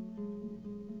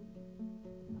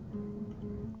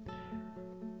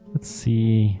 Let's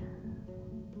see.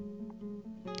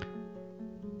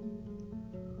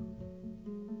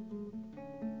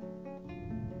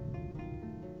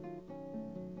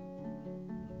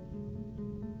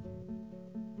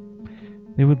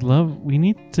 They would love... We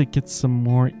need to get some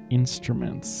more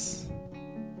instruments.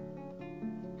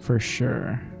 For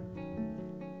sure.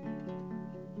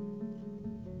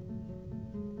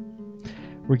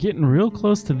 We're getting real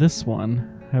close to this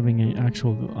one. Having an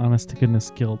actual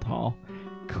honest-to-goodness guild hall.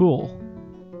 Cool.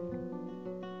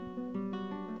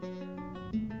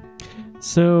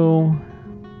 So...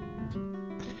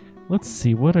 let's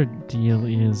see what our deal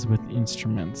is with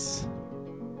instruments.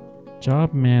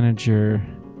 Job manager...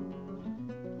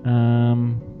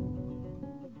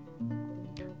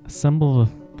 assemble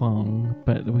the thong,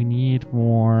 but we need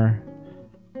more.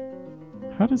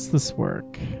 How does this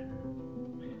work?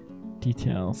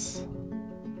 Details.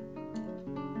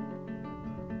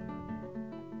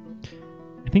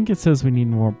 I think it says we need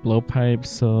more blowpipes,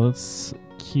 so let's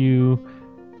queue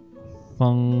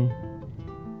thong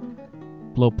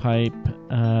blowpipe.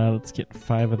 Let's get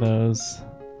 5 of those,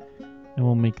 and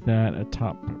we'll make that a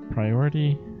top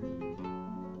priority.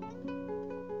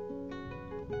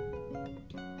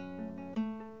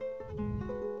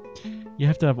 You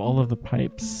have to have all of the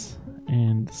pipes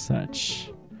and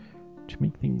such to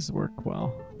make things work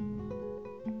well.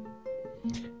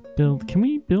 Build. Can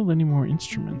we build any more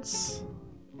instruments?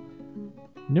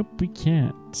 Nope, we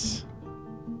can't.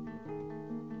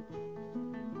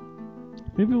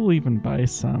 Maybe we'll even buy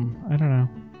some. I don't know.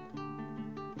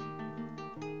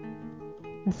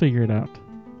 We'll figure it out.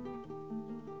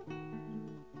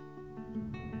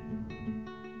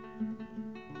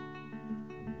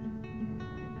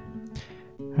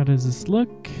 How does this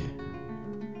look?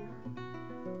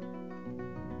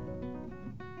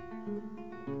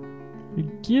 We're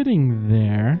getting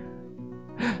there.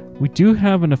 We do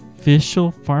have an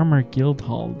official Farmer Guild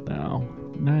Hall now.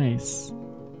 Nice.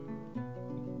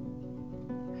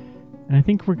 And I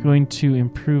think we're going to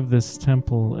improve this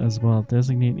temple as well.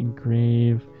 Designate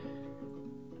engrave.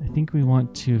 I think we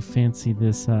want to fancy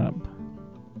this up.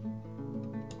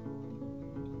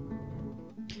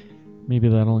 Maybe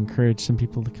that'll encourage some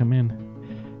people to come in.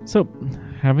 So,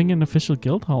 having an official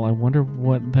guild hall, I wonder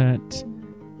what that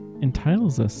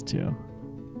entitles us to.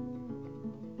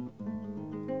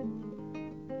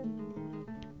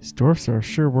 These dwarfs are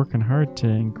sure working hard to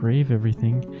engrave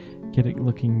everything, get it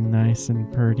looking nice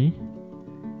and pretty.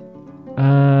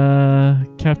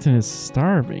 Captain is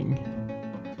starving.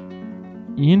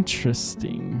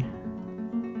 Interesting.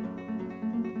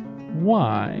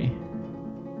 Why?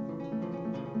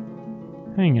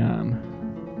 Hang on.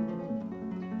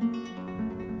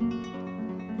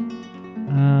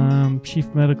 Chief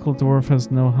Medical Dwarf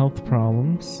has no health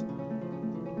problems.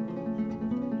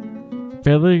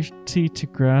 Ability to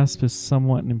grasp is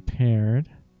somewhat impaired.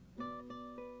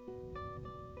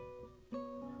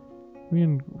 We're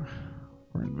in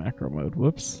macro mode.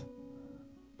 Whoops.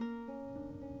 I'm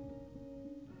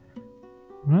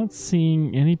not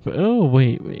seeing any. Oh,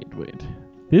 wait.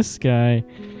 This guy,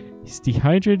 he's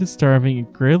dehydrated, starving,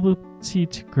 ability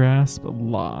to grasp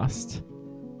lost.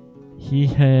 He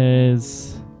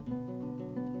has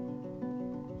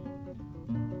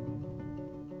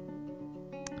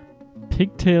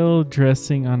pigtail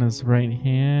dressing on his right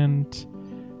hand.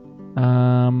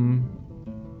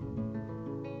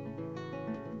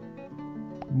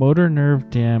 Motor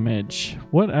nerve damage.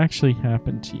 What actually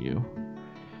happened to you?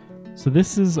 So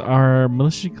this is our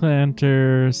militia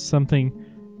commander, something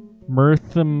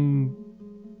Mirtham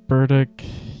Burdick.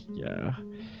 Yeah.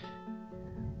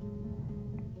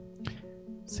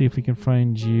 See if we can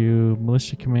find you.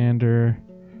 Militia commander.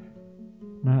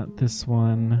 Not this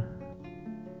one.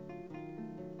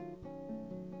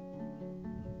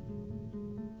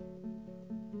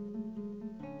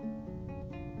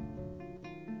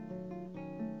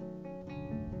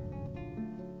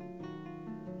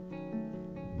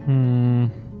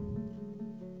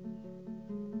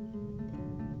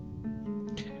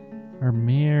 Our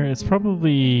mayor is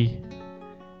probably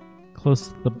close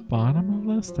to the bottom of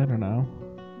the list. I don't know.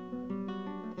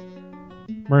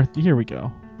 Mirth, here we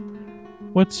go.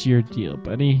 What's your deal,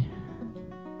 buddy?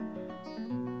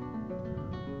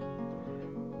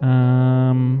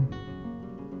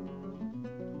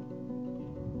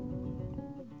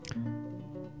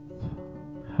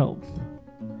 Health.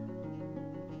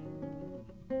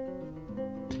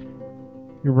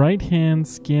 Your right hand,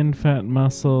 skin, fat,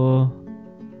 muscle.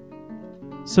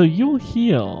 So you'll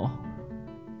heal.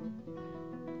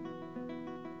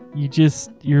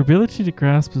 Your ability to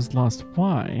grasp is lost.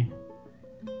 Why?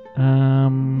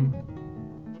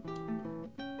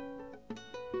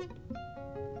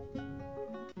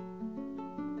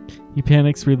 He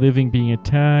panics, reliving being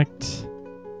attacked.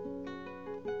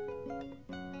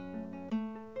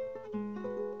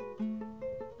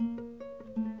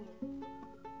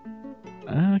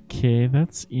 Okay,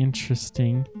 that's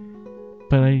interesting.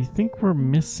 But I think we're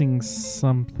missing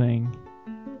something.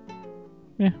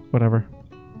 Whatever.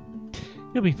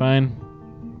 You'll be fine.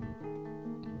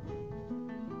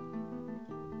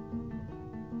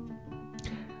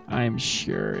 I'm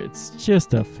sure it's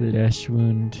just a flesh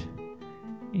wound.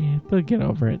 Yeah, they'll get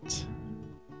over it.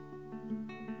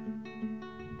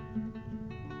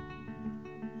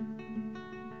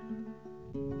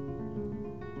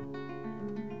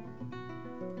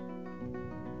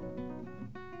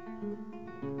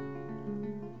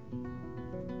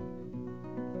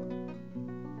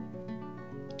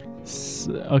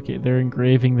 Okay, they're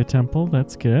engraving the temple.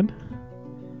 That's good.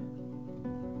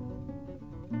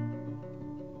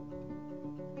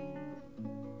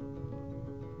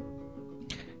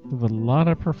 We have a lot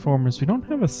of performers. We don't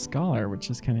have a scholar, which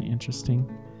is kind of interesting.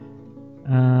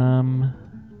 9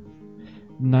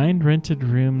 rented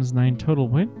rooms, 9 total.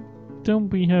 Why don't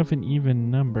we have an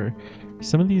even number? Are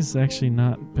some of these actually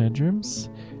not bedrooms?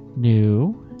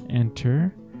 New.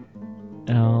 Enter.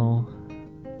 L.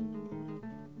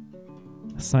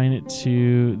 Assign it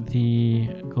to the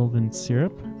golden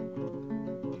syrup.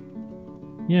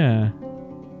 Yeah.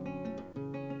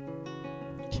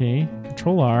 Okay.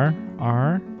 Control R.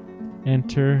 R.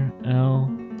 Enter.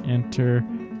 L. Enter.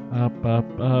 Up,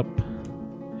 up, up.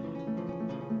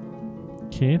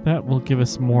 Okay, that will give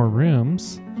us more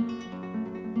rooms.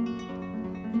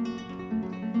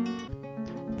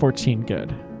 14,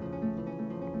 good.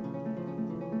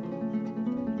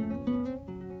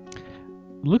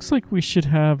 Looks like we should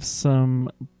have some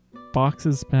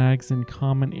boxes, bags in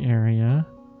common area.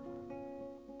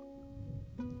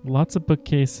 Lots of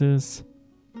bookcases.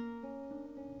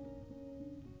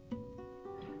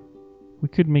 We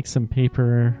could make some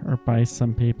paper or buy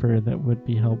some paper that would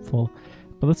be helpful.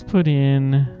 But let's put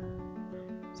in,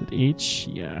 is it H?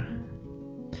 Yeah.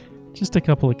 Just a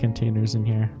couple of containers in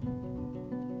here.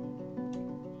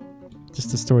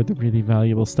 Just to store the really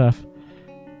valuable stuff.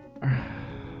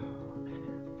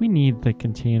 We need the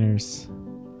containers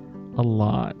a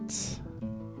lot.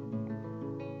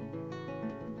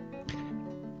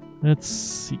 Let's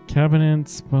see,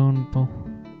 cabinets, bone bowl.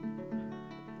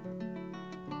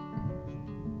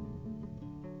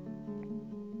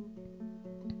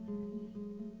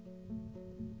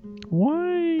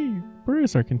 Why? Where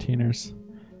is our containers?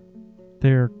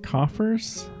 They're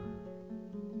coffers.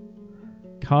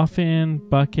 Coffin,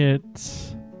 bucket,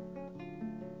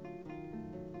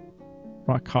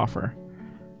 rock coffer.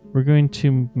 We're going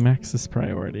to max this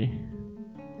priority.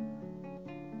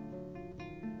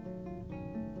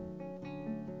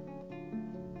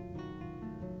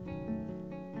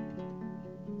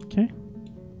 Okay.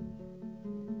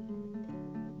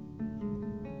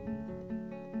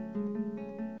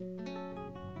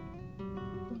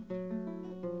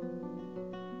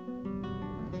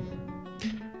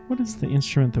 What is the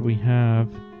instrument that we have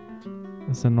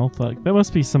as an old thug? That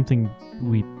must be something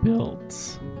we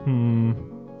built.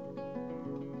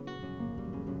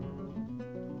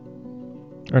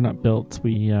 Or not built,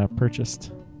 we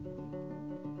purchased.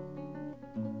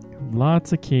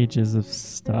 Lots of cages of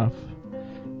stuff.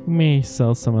 We may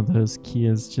sell some of those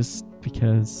Kias just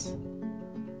because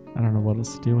I don't know what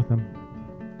else to do with them,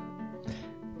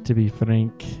 to be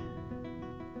frank.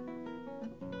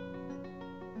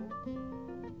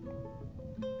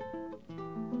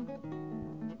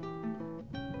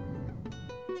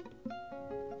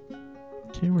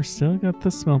 Okay, we're still got the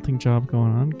smelting job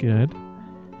going on. Good.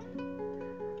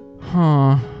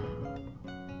 Huh.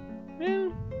 Yeah.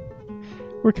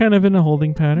 We're kind of in a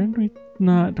holding pattern. We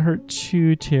not hurt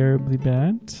too terribly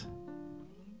bad.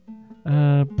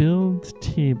 Build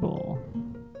table.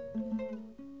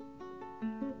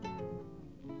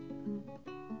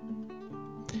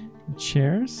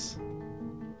 Chairs.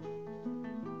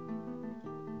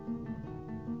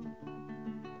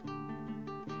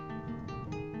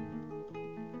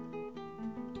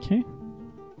 Okay.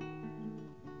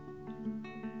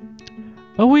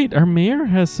 Oh wait, our mayor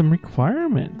has some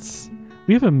requirements.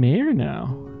 We have a mayor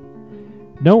now.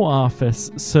 No office,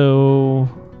 so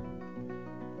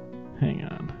hang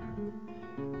on.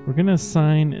 We're gonna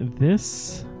assign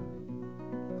this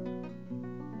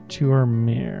to our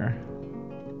mayor.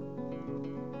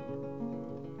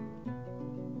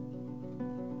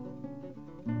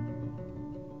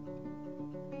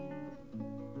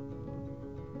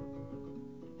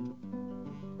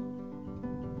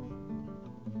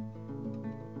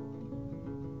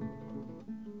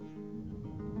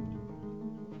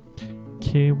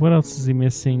 Okay, what else is he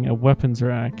missing? A weapons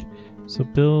rack. So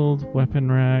build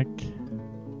weapon rack.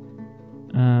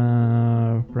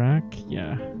 Rack,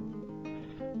 yeah.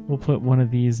 We'll put one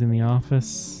of these in the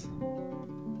office.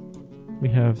 We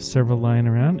have several lying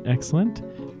around. Excellent.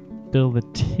 Build a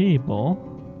table.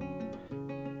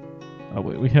 Oh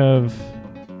wait, we have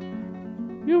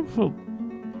a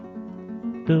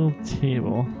build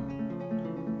table.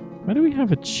 Why do we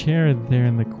have a chair there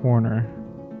in the corner?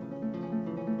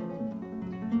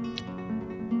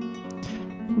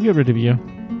 We'll get rid of you.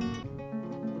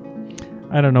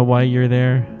 I don't know why you're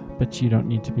there, but you don't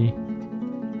need to be.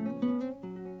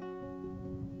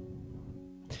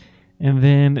 And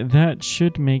then that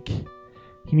should make...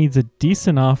 He needs a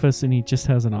decent office, and he just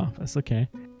has an office. Okay.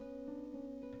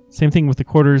 Same thing with the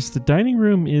quarters. The dining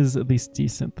room is at least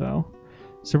decent, though.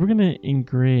 So we're going to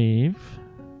engrave.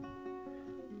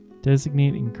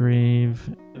 Designate,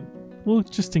 engrave. We'll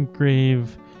just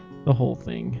engrave the whole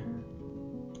thing.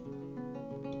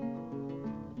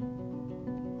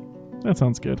 That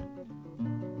sounds good.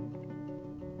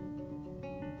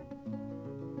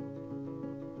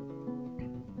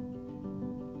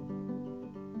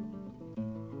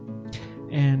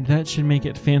 And that should make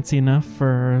it fancy enough for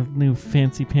our new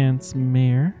fancy pants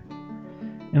mayor.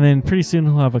 And then pretty soon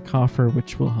he'll have a coffer,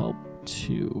 which will help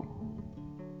too.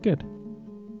 Good.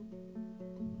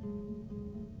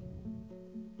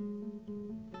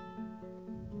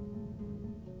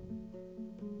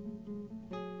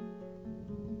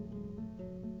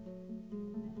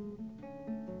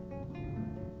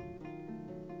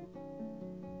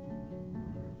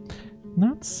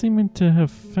 Not seeming to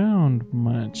have found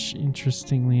much,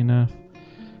 interestingly enough.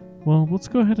 Well, let's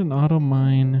go ahead and auto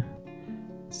mine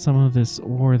some of this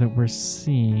ore that we're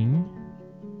seeing.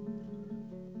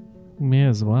 We may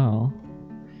as well.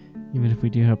 Even if we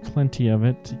do have plenty of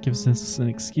it, it gives us an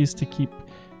excuse to keep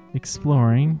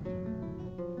exploring.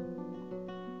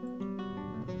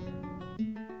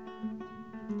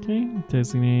 Okay,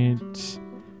 designate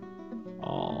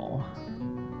all.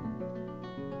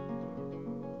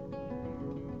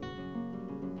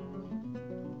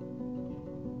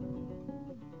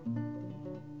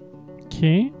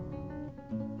 Okay.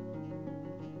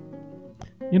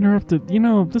 Interrupted. You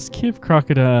know, this cave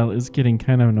crocodile is getting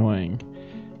kind of annoying.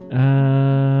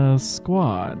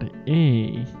 Squad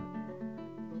A.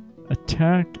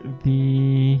 Attack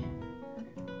the...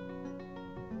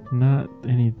 Not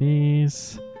any of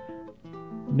these.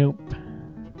 Nope.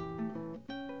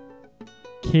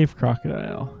 Cave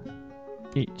crocodile.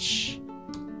 H.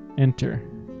 Enter.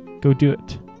 Go do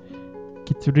it.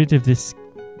 Get rid of this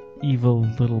evil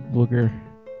little booger.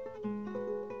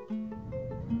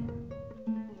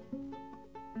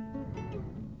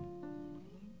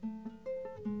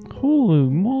 Holy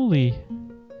moly.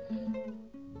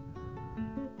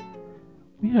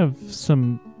 We have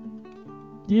some...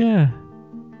 Yeah.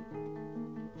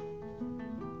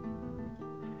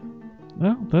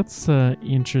 Well, that's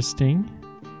interesting.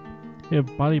 We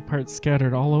have body parts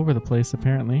scattered all over the place,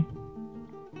 apparently.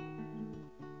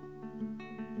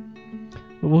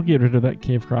 But we'll get rid of that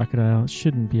cave crocodile. It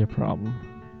shouldn't be a problem.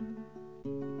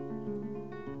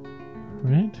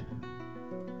 Right?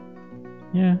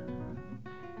 Yeah.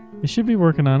 They should be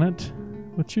working on it.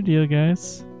 What's your deal,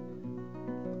 guys?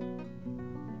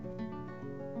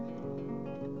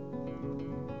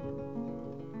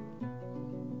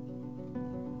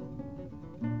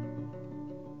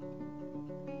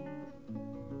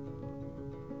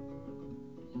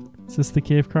 Is this the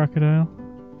cave crocodile?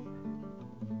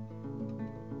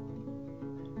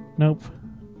 Nope.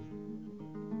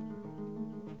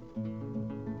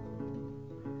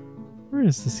 Where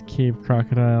is this cave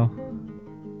crocodile?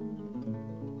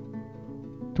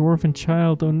 Dwarven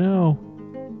child, oh no.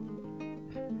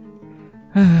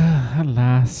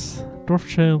 Alas. Dwarf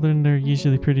children are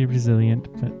usually pretty resilient,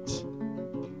 but...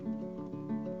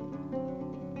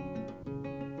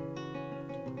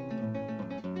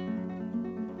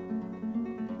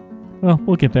 Well,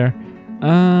 we'll get there.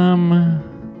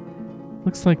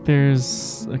 Looks like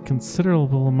there's a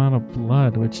considerable amount of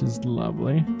blood, which is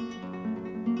lovely.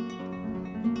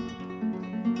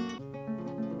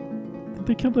 Did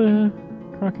they kill the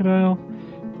crocodile?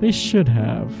 They should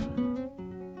have.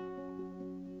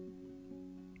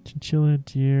 Chinchilla,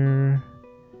 deer.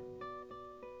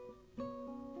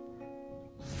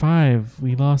 5.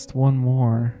 We lost one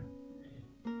more.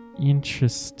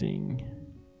 Interesting.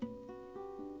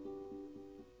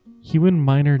 Human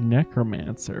minor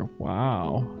necromancer.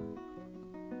 Wow.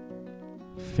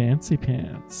 Fancy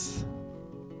pants.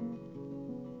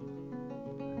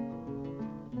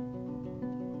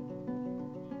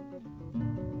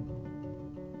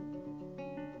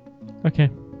 Okay.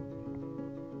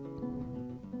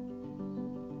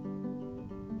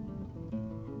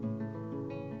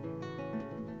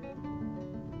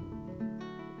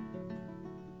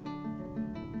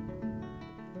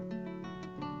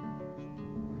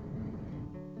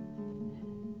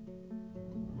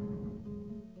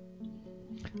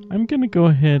 I'm gonna go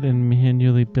ahead and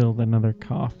manually build another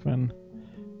coffin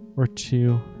or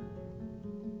two.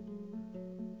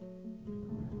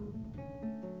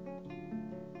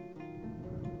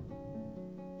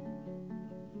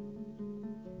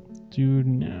 Do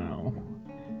now.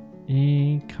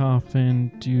 A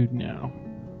coffin, do now.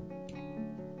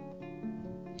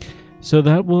 So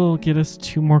that will get us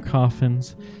 2 more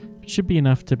coffins. It should be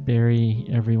enough to bury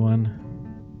everyone.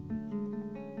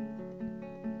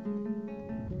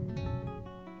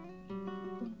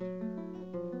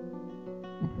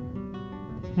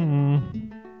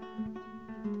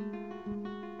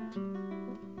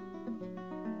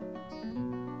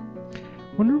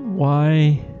 Wonder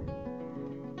why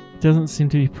it doesn't seem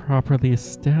to be properly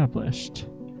established.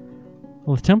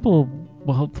 Well, the temple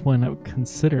wealth went up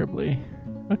considerably.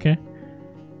 Okay.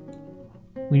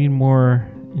 We need more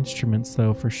instruments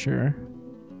though, for sure.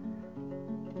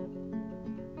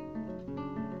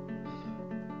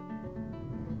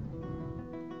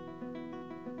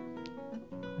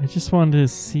 I just wanted to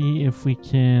see if we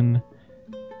can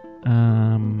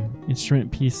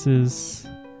instrument pieces,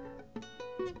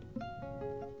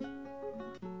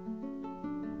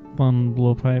 fun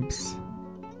blowpipes.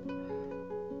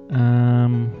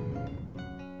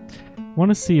 Want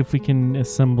to see if we can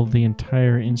assemble the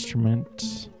entire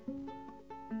instrument.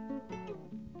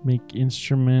 Make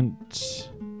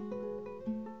instrument.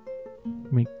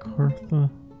 Make Cartha.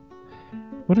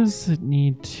 What does it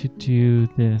need to do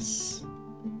this?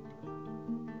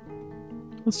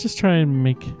 Let's just try and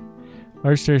make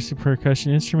large stairs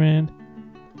percussion instrument.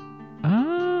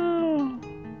 Oh.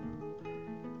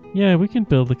 Yeah, we can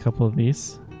build a couple of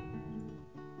these.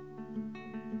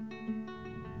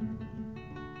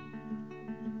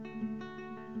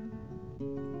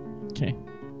 Okay.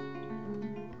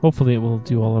 Hopefully it will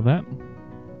do all of that.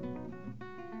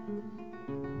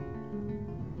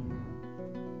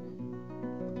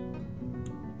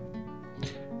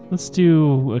 Let's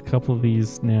do a couple of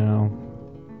these now.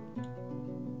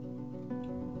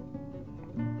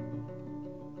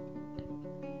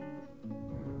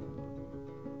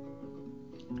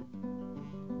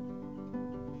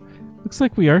 Looks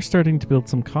like we are starting to build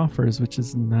some coffers, which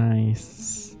is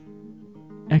nice.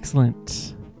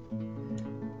 Excellent.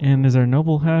 And is our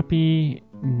noble happy?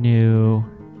 No.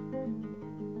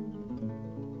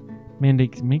 Man, they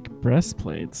make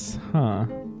breastplates, huh?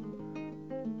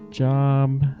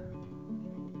 Job.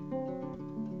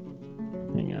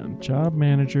 Hang on. Job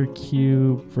manager,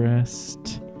 Q,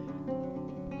 breast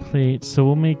plate. So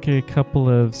we'll make a couple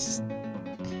of.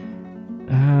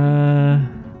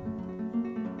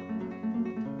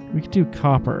 We could do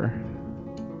copper.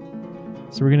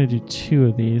 So we're gonna do 2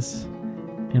 of these,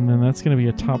 and then that's gonna be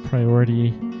a top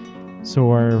priority,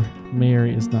 so our mayor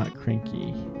is not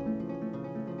cranky.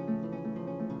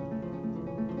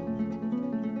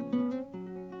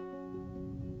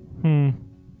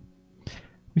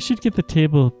 We should get the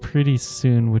table pretty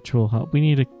soon, which will help. We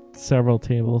need several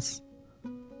tables.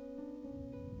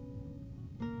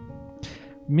 We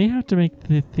may have to make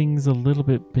the things a little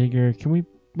bit bigger.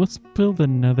 Let's build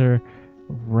another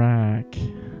rack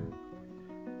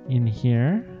in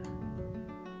here.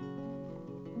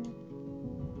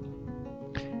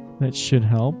 That should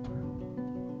help.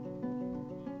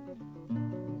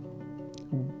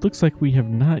 Looks like we have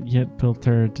not yet built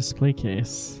our display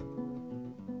case.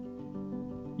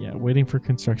 Yeah, waiting for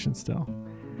construction still.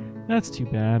 That's too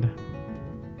bad.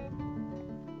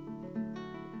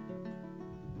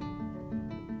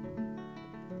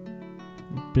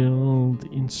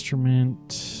 Build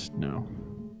instrument. No.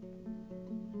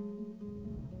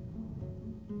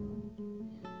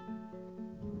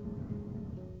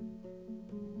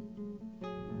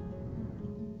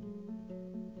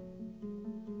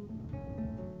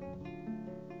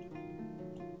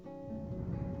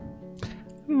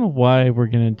 I don't know why we're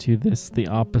going to do this the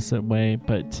opposite way,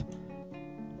 but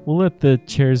we'll let the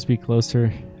chairs be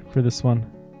closer for this one.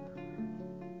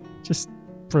 Just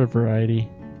for variety.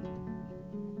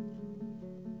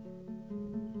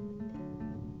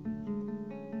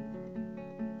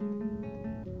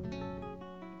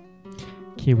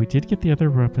 Okay, we did get the other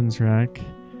weapons rack.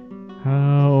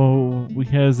 How we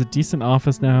has a decent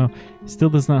office now. Still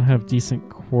does not have decent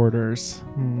quarters.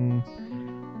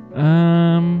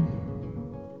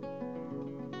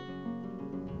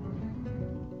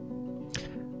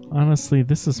 Honestly,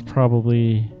 this is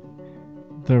probably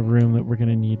the room that we're going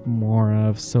to need more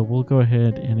of, so we'll go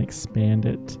ahead and expand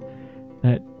it.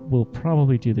 That will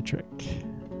probably do the trick.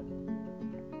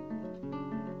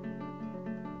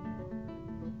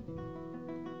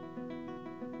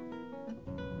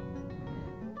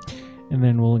 And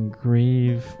then we'll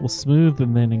smooth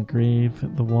and then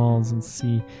engrave the walls and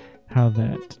see how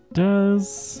that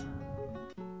does.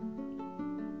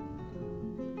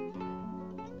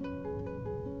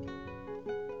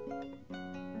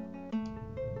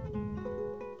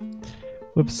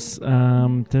 Whoops,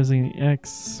 designate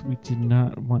X, we do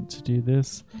not want to do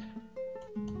this.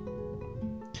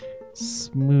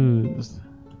 Smooth.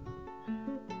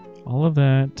 All of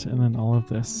that, and then all of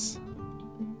this.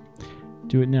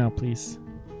 Do it now, please.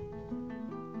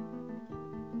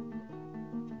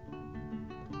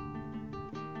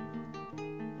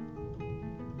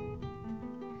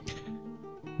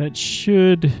 That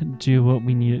should do what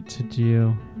we need it to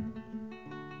do.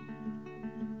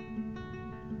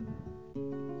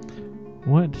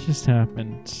 What just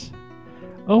happened?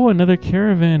 Oh, another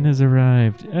caravan has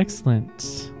arrived.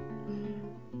 Excellent.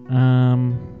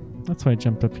 That's why I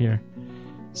jumped up here.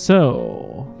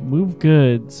 So, move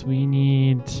goods. We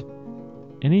need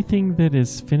anything that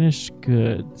is finished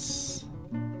goods.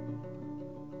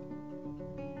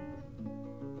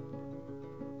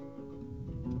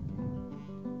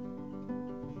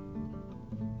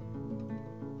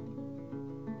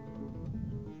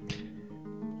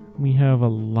 We have a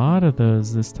lot of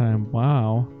those this time.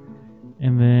 Wow.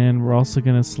 And then we're also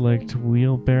going to select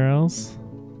wheelbarrows.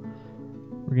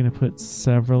 We're going to put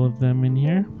several of them in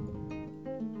here.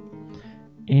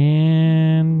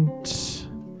 And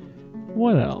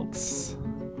what else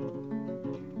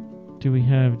do we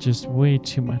have just way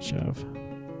too much of?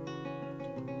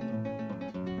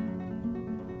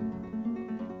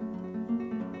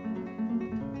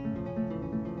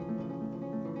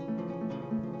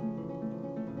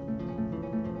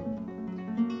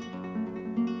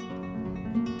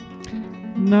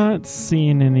 not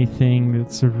seeing anything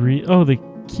that's oh, the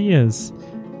Kias.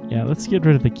 Yeah, let's get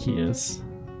rid of the Kias.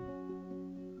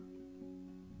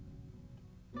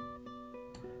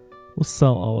 We'll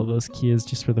sell all of those Kias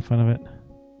just for the fun of it.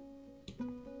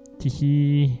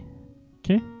 Teehee.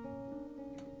 Okay.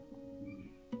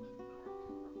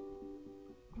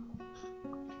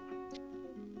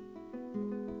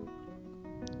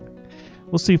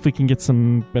 We'll see if we can get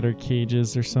some better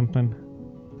cages or something.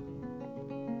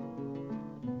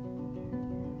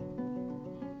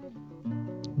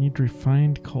 Need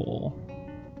refined coal.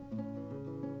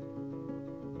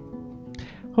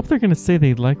 Hope they're going to say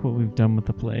they like what we've done with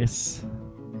the place.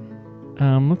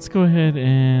 Let's go ahead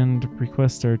and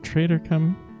request our trader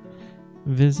come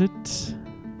visit.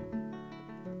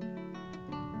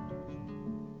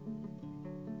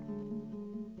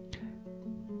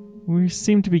 We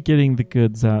seem to be getting the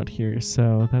goods out here,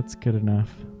 so that's good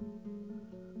enough.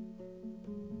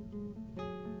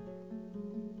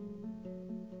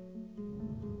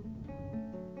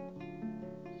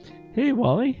 Hey,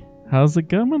 Wally. How's it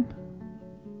going?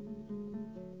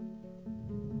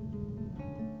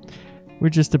 We're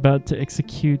just about to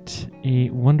execute a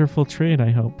wonderful trade,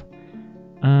 I hope.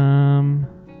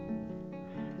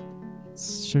 Let's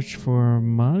search for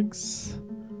mugs.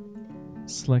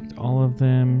 Select all of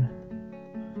them.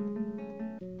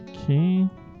 Okay,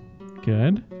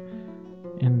 good.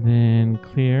 And then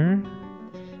clear.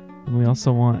 And we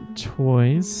also want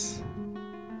toys.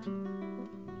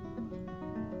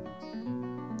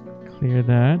 Clear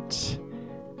that.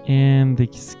 And the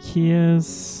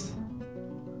Kias.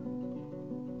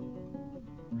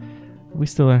 We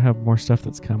still have more stuff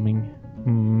that's coming.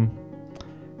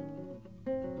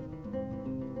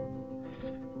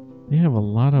 They have a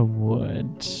lot of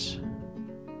wood.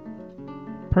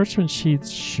 Parchment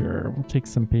sheets, sure. We'll take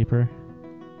some paper.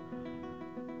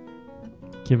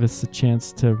 Give us a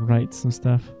chance to write some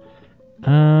stuff.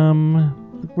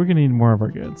 We're gonna need more of our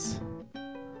goods.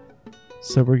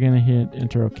 So we're gonna hit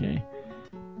enter OK.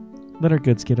 Let our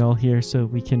goods get all here so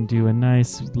we can do a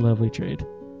nice, lovely trade.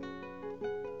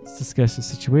 Let's discuss the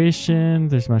situation.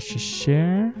 There's much to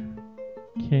share.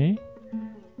 Okay.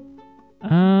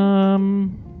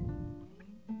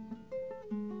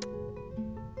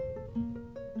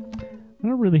 I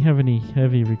don't really have any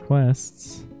heavy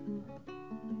requests.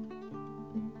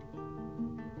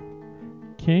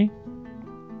 Okay.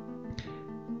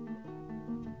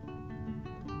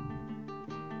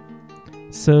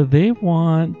 So they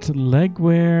want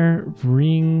legwear,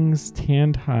 rings,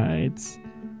 tanned hides.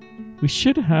 We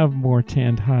should have more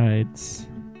tanned hides.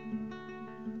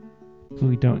 But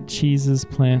we don't. Cheeses,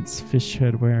 plants, fish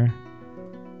headwear.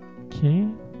 Okay.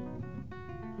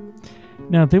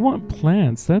 Now they want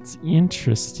plants. That's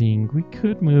interesting. We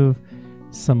could move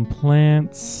some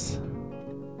plants.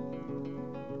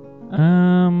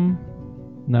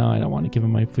 No, I don't want to give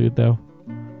them my food though.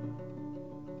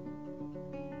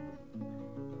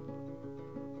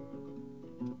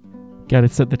 Gotta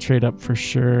set the trade up for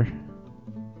sure.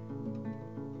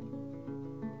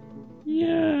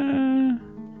 Yeah.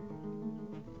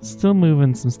 Still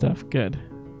moving some stuff. Good.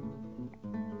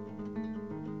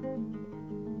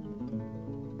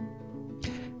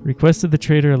 Requested the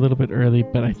trader a little bit early,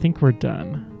 but I think we're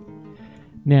done.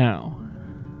 Now,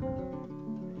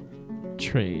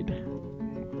 trade.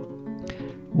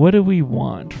 What do we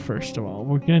want, first of all?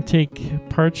 We're going to take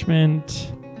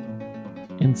parchment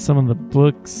and some of the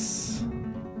books.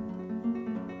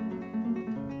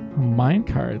 A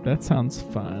minecart, that sounds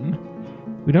fun.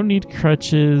 We don't need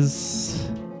crutches.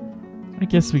 I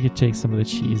guess we could take some of the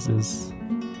cheeses.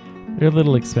 They're a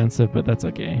little expensive, but that's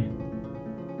okay.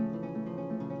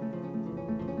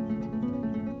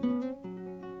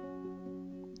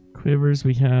 Quivers,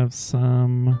 we have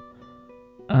some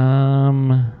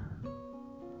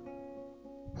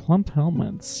plump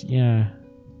helmets, yeah.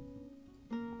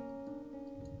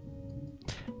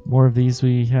 More of these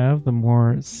we have, the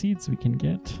more seeds we can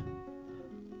get.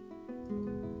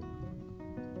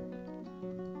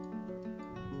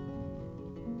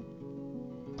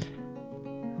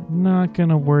 Not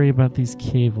gonna worry about these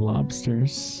cave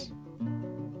lobsters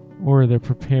or their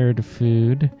prepared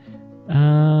food.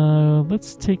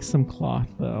 Let's take some cloth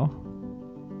though.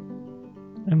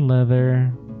 And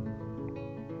leather.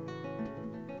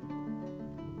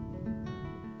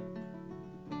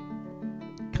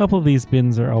 A couple of these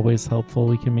bins are always helpful.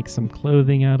 We can make some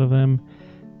clothing out of them.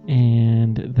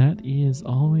 And that is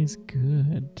always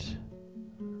good.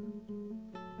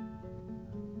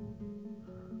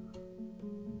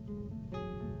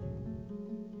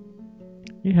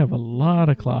 You have a lot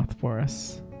of cloth for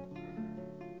us.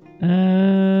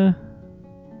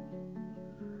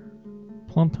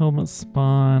 Plump helmet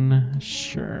spawn.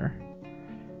 Sure.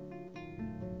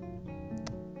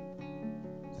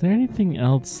 Is there anything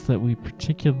else that we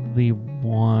particularly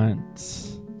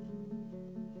want?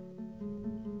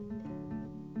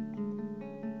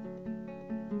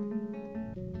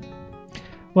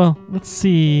 Well, let's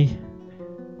see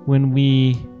when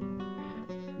we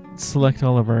select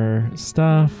all of our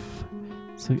stuff.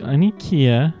 So I need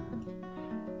Kia.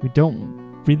 We don't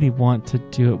really want to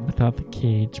do it without the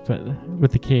cage, but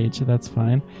with the cage, that's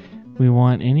fine. We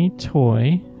want any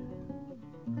toy.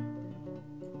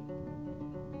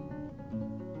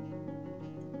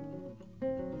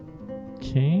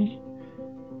 Okay.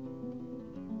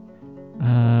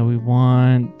 We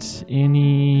want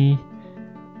any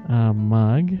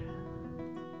mug.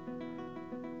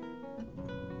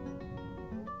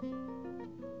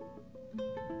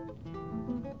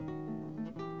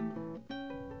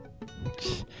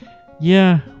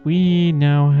 Yeah, we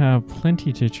now have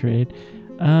plenty to trade.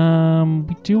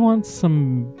 We do want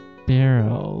some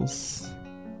barrels.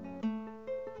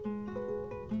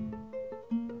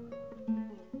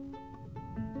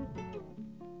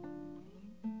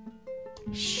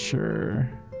 Sure.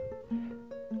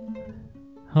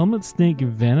 Helmet snake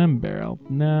venom barrel.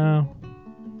 No.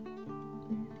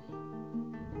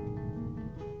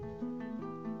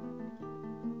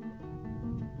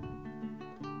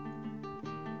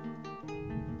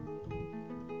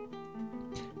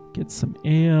 Get some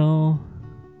ale.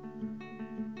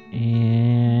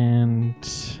 And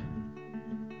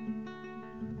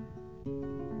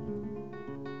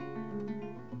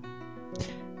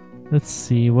let's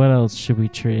see, what else should we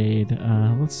trade?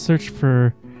 Let's search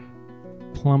for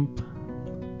plump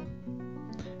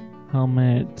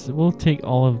helmet. We'll take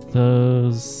all of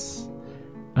those.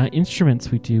 Instruments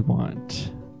we do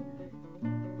want.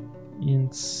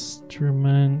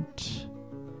 Instrument.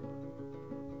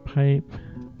 Pipe.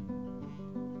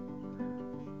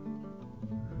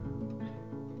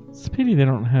 It's a pity they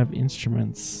don't have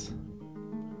instruments.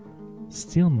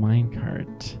 Steel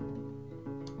minecart.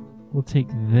 We'll take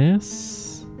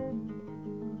this.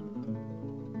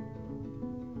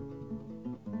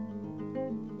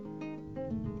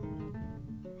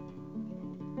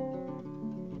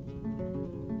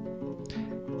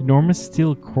 Enormous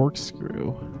steel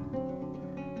corkscrew.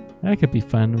 That could be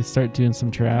fun. We start doing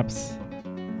some traps.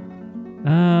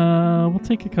 We'll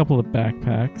take a couple of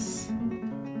backpacks.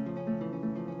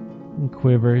 And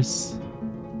quivers.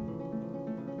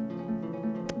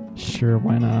 Sure,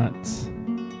 why not?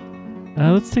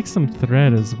 Let's take some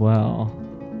thread as well.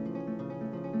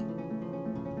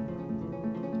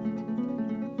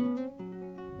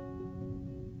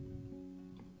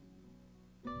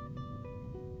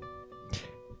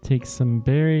 Take some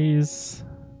berries.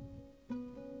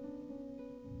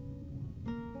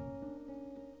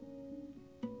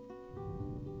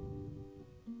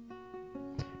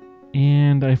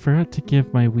 And I forgot to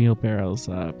give my wheelbarrows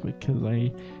up because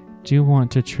I do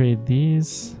want to trade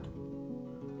these.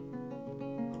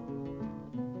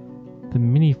 The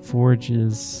mini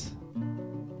forges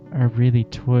are really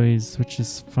toys, which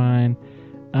is fine.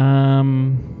 I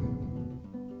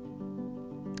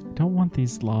don't want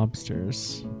these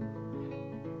lobsters.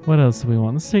 What else do we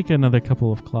want? Let's take another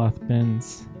couple of cloth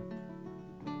bins.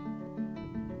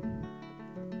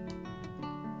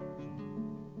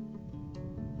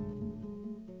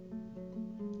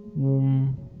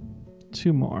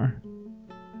 Two more.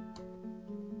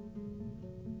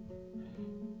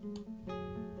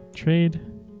 Trade.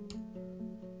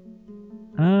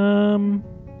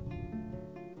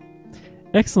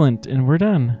 Excellent, and we're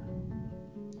done.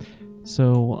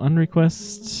 So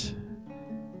unrequest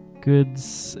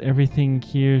goods, everything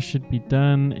here should be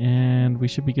done, and we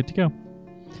should be good to go.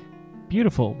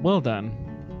 Beautiful, well done.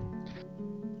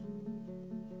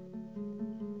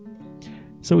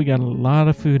 So we got a lot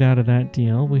of food out of that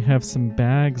deal. We have some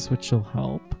bags which will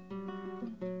help.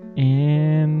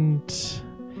 And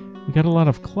we got a lot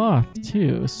of cloth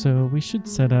too, so we should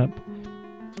set up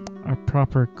our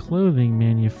proper clothing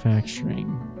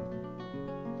manufacturing.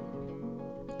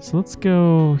 So let's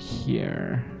go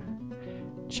here.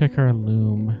 Check our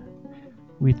loom.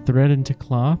 We thread into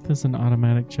cloth as an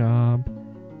automatic job.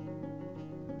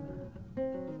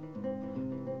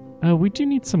 We do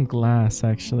need some glass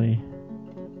actually.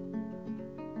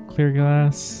 Clear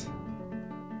glass.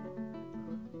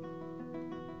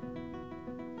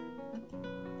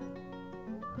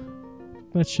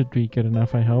 That should be good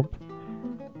enough, I hope.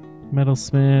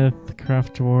 Metalsmith,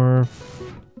 craft dwarf.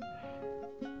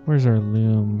 Where's our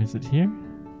loom? Is it here?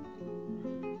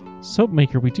 Soap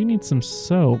maker. We do need some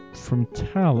soap from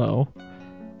tallow.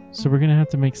 So we're going to have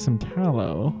to make some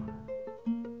tallow.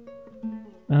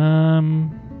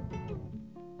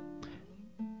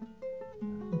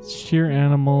 Shear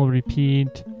animal,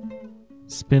 repeat.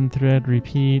 Spin thread,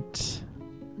 repeat.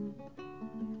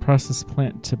 Process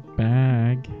plant to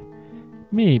bag.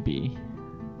 Maybe.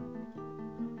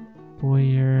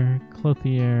 Boyer,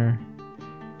 clothier.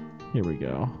 Here we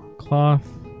go. Cloth.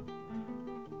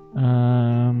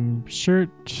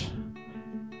 Shirt.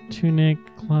 Tunic,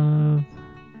 cloth.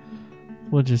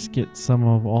 We'll just get some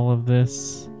of all of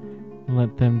this and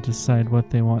let them decide what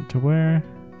they want to wear.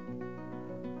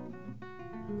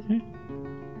 Okay.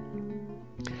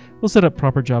 We'll set up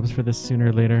proper jobs for this sooner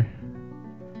or later.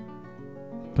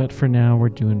 But for now, we're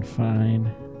doing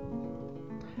fine.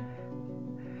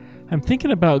 I'm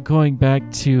thinking about going back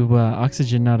to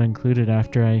oxygen not included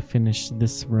after I finish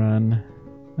this run.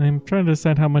 I'm trying to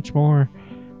decide how much more.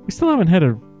 We still haven't had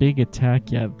a big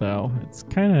attack yet, though. It's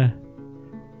kind of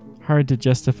hard to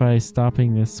justify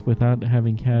stopping this without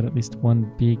having had at least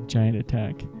one big giant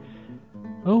attack.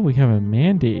 Oh, we have a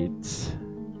mandate.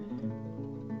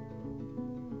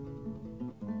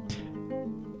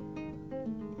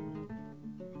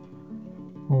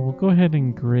 Well, we'll go ahead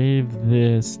and grave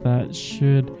this. That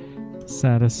should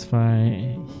satisfy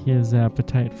his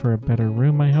appetite for a better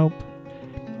room, I hope.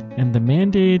 And the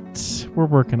mandate, we're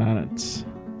working on it.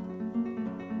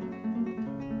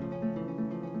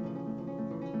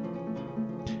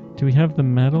 Do we have the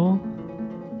metal?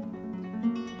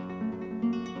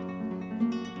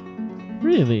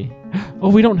 Really? Oh,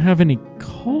 we don't have any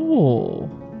coal.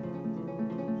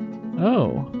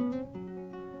 Oh.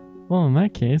 Well, in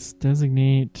that case,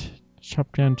 designate,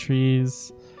 chop down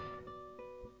trees.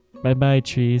 Bye-bye,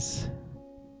 trees.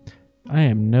 I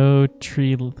am no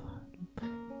tree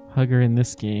hugger in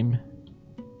this game.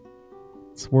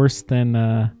 It's worse than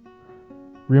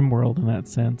RimWorld in that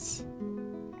sense.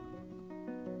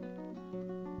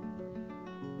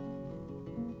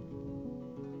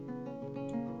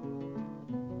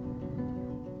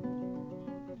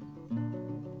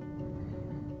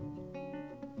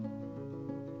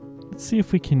 Let's see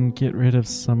if we can get rid of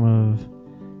some of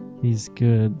these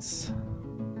goods.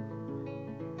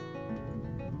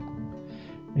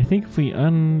 I think if we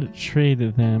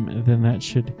untrade them, then that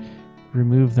should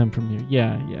remove them from here.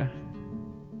 Yeah.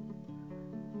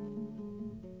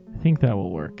 I think that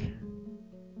will work.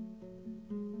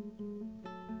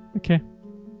 Okay.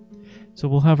 So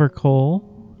we'll have our coal.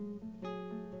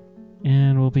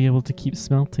 And we'll be able to keep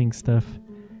smelting stuff.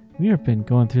 We have been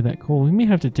going through that coal. We may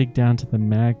have to dig down to the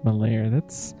magma layer.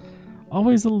 That's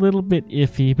always a little bit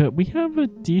iffy, but we have a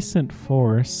decent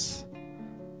force.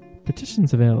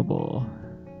 Petitions available.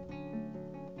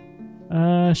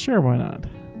 Sure, why not?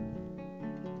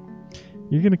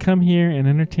 You're gonna come here and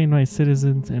entertain my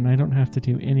citizens, and I don't have to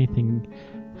do anything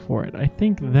for it. I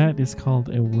think that is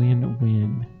called a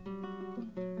win-win.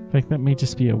 In fact, that may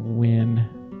just be a win.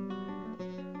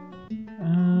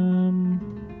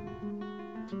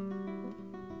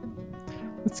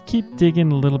 Let's keep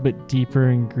digging a little bit deeper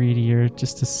and greedier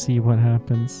just to see what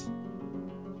happens.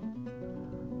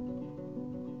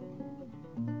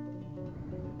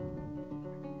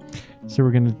 So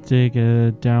we're going to dig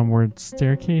a downward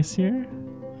staircase here.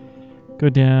 Go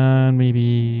down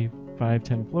maybe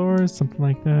 5-10 floors, something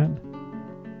like that.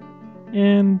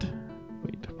 And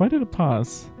wait, why did it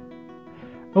pause?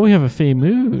 Oh, we have a Fey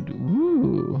Mood.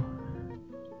 Ooh.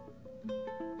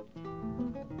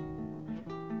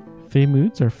 Fey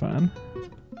Moods are fun.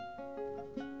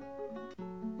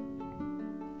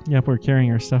 Yep, we're carrying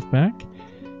our stuff back.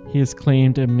 He has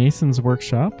claimed a mason's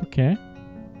workshop. Okay.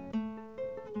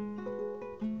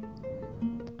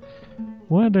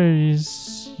 What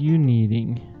is you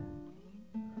needing?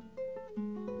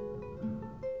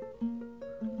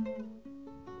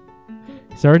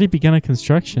 He's already begun a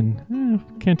construction.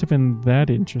 Can't have been that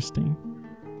interesting.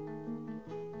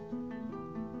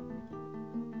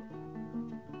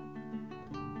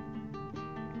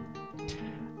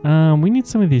 We need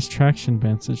some of these traction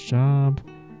benches. Job,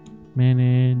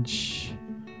 manage,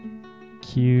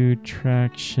 queue,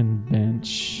 traction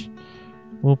bench.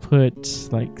 We'll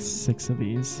put like 6 of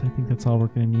these. I think that's all we're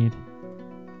going to need.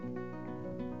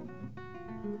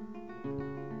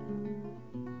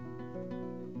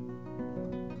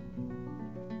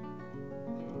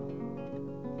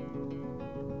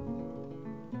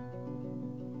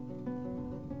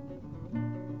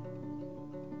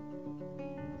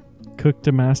 Cooked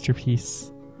a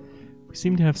masterpiece. We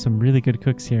seem to have some really good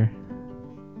cooks here.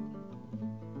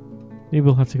 Maybe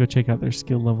we'll have to go check out their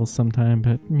skill levels sometime,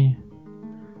 but meh.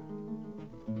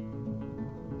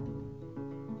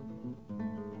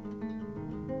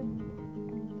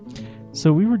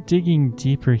 So we were digging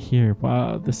deeper here.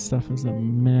 Wow, this stuff is a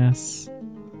mess.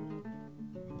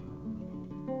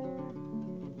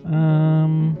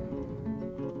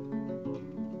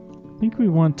 we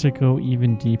want to go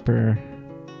even deeper.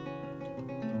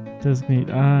 Designate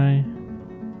eye.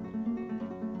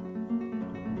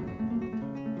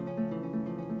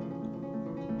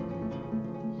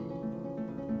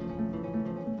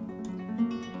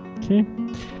 Okay,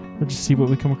 we'll just see what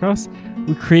we come across.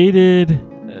 We created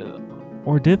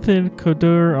Ordithid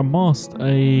Kodur Amost,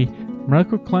 a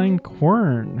Mrakokline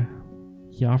Quern.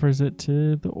 He offers it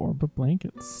to the Orb of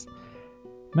Blankets.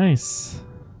 Nice.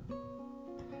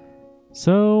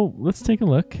 So let's take a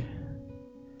look.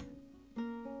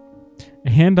 A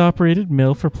hand-operated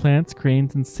mill for plants,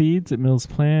 grains, and seeds. It mills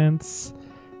plants.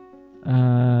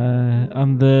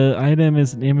 On the item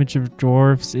is an image of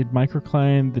dwarves in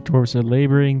microcline. The dwarves are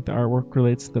laboring. The artwork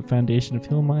relates to the foundation of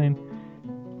Hillmine.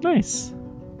 Nice.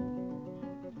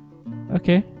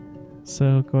 Okay,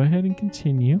 so go ahead and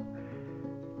continue.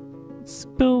 Let's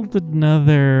build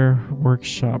another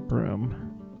workshop room.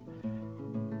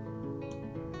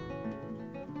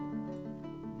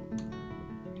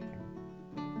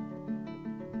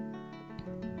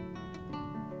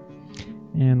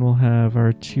 And we'll have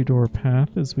our two-door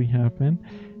path as we have been.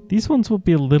 These ones will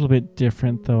be a little bit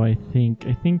different though, I think.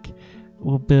 I think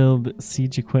we'll build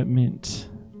siege equipment.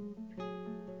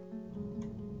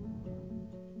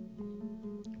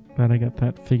 Glad I got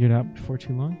that figured out before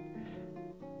too long.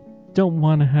 Don't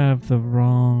want to have the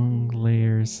wrong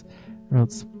layers or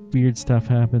else weird stuff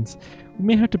happens. We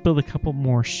may have to build a couple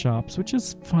more shops, which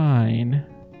is fine.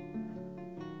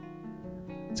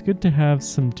 It's good to have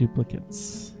some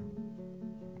duplicates.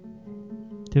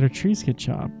 Did our trees get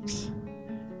chopped?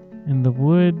 And the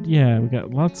wood, yeah, we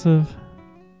got lots of...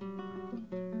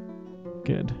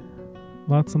 Good.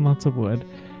 Lots and lots of wood.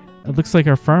 It looks like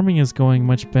our farming is going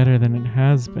much better than it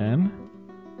has been.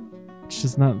 Which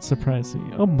is not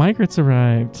surprising. Oh, migrants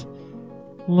arrived.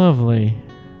 Lovely.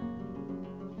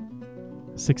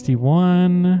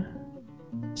 61,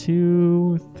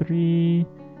 2, 3,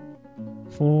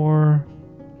 4.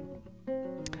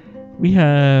 We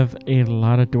have a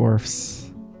lot of dwarfs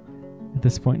at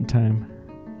this point in time.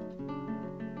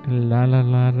 A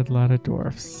lot of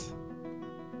dwarfs.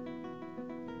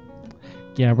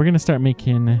 Yeah, we're going to start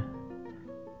making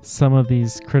some of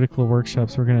these critical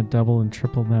workshops. We're going to double and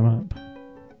triple them up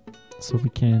so we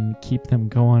can keep them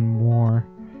going more.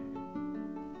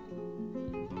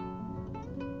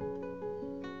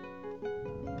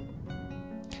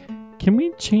 Can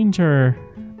we change our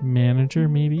manager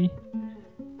maybe?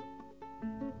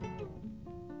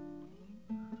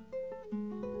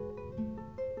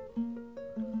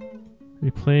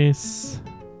 Replace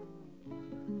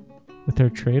with our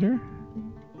trader?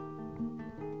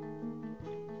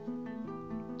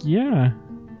 Yeah.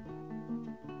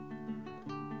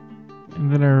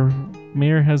 And then our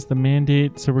mayor has the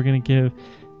mandate, so we're going to give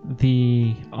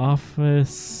the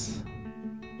office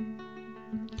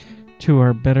to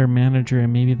our better manager,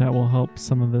 and maybe that will help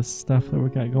some of this stuff that we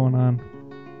got going on.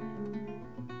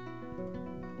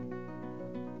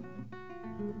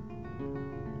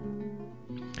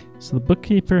 So the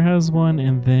bookkeeper has one,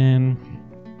 and then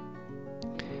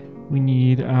we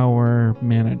need our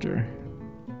manager.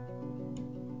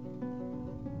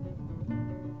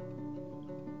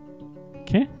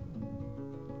 Okay.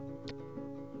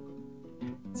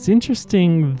 It's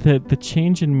interesting that the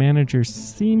change in manager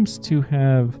seems to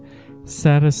have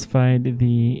satisfied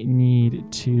the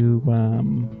need to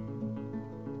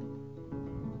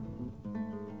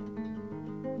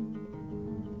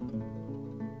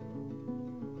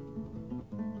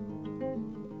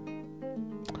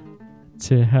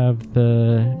have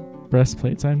the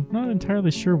breastplates. I'm not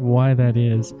entirely sure why that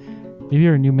is. Maybe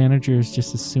our new manager is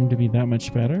just assumed to be that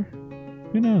much better.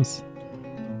 Who knows?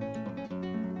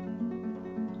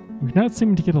 We've not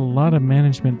seemed to get a lot of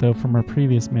management though from our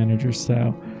previous managers,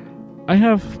 so I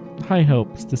have high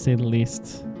hopes, to say the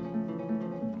least.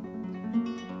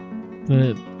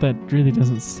 That really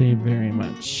doesn't say very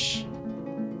much.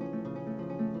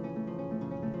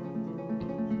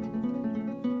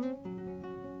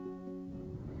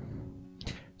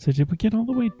 So did we get all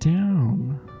the way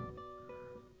down?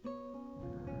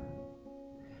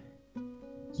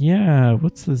 Yeah,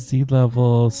 what's the Z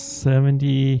level?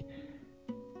 70.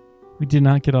 We did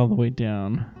not get all the way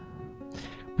down.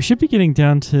 We should be getting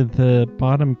down to the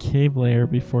bottom cave layer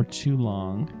before too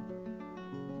long.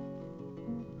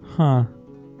 Huh.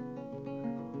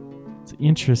 It's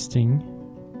interesting.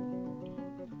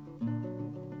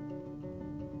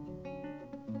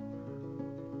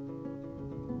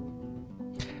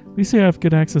 At least we have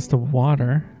good access to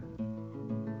water.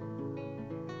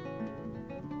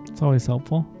 It's always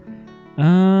helpful.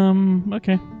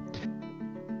 Okay.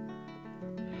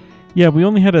 Yeah, we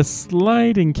only had a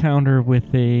slight encounter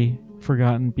with a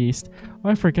forgotten beast. Oh,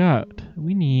 I forgot.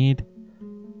 We need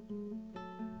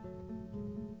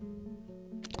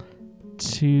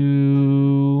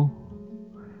to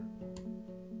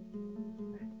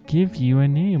give you a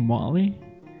name, Wally.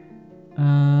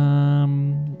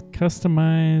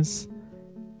 Customize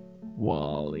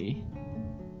Wally.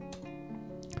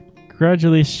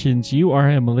 Congratulations, you are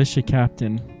a militia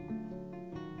captain.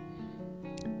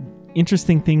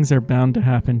 Interesting things are bound to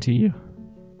happen to you.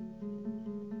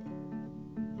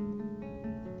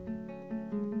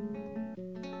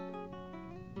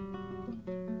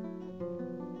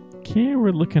 Okay,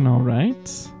 we're looking all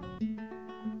right.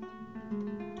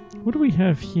 What do we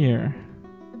have here?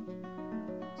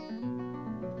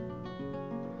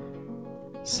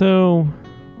 So,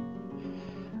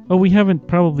 oh, we haven't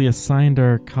probably assigned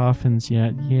our coffins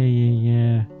yet.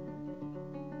 Yeah.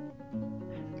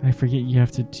 I forget you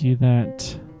have to do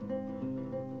that.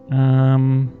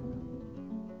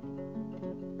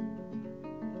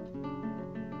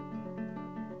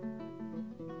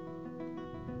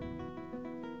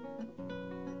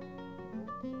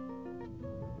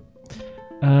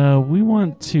 We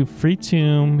want to free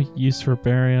tomb, use for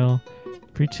burial.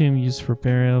 Free tomb, use for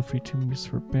burial. Free tomb, use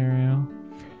for burial.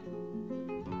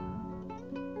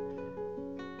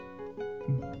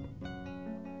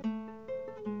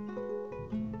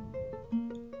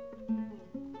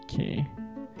 Okay.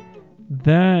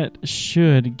 That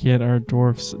should get our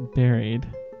dwarfs buried.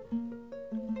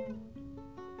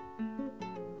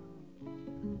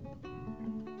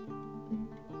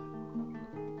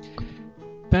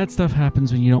 Bad stuff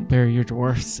happens when you don't bury your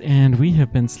dwarfs, and we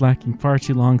have been slacking far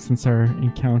too long since our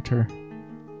encounter.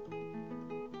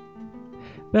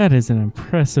 That is an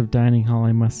impressive dining hall,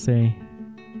 I must say.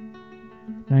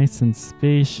 Nice and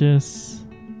spacious.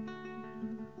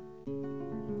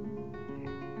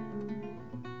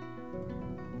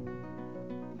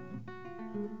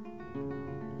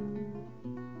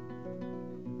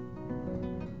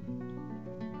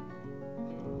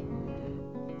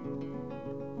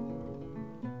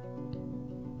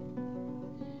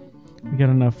 We got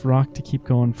enough rock to keep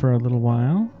going for a little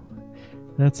while.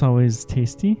 That's always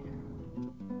tasty.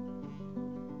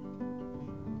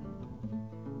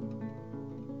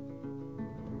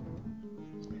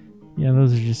 Yeah,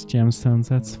 those are just gemstones.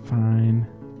 That's fine.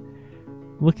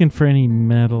 Looking for any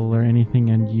metal or anything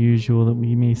unusual that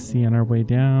we may see on our way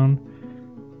down.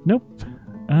 Nope.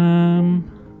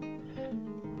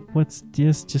 What's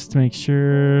this? Just to make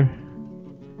sure.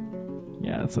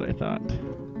 Yeah, that's what I thought.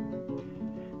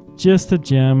 Just a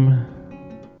gem.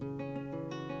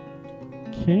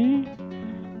 Okay.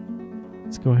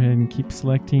 Let's go ahead and keep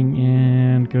selecting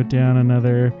and go down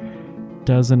another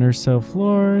dozen or so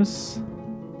floors.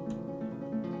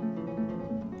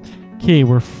 Okay,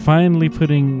 we're finally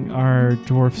putting our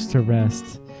dwarfs to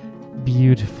rest.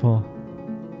 Beautiful.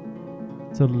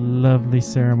 It's a lovely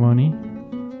ceremony.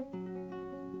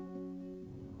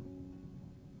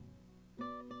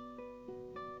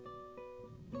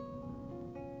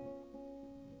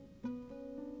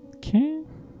 Okay.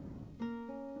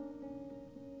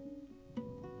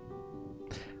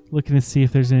 Looking to see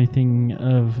if there's anything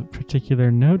of particular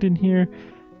note in here.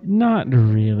 Not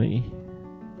really.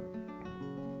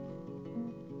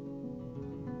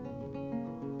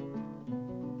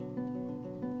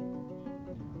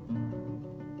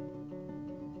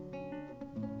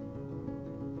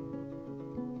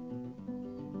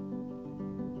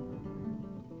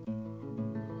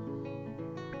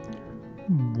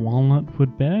 Walnut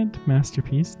wood bed,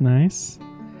 masterpiece, nice.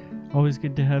 Always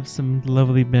good to have some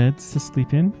lovely beds to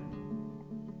sleep in.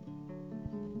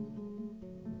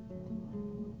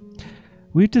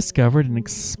 We've discovered an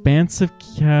expansive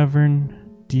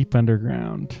cavern deep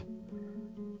underground.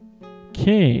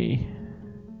 Okay.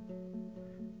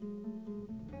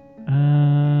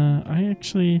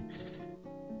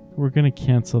 We're gonna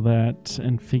cancel that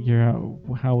and figure out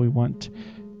how we want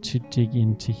to dig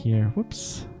into here.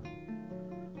 Whoops.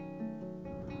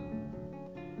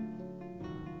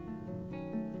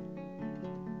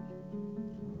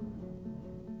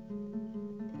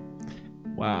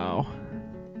 Wow.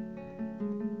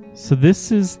 So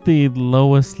this is the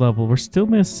lowest level. We're still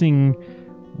missing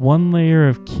one layer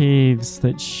of caves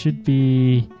that should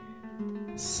be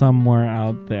somewhere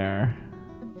out there.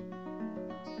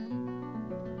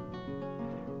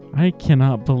 I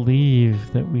cannot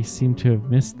believe that we seem to have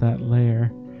missed that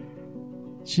layer.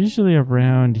 It's usually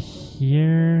around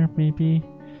here, maybe.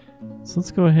 So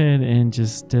let's go ahead and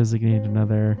just designate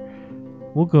another.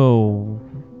 We'll go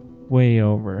way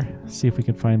over. See if we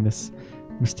can find this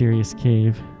mysterious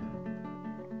cave.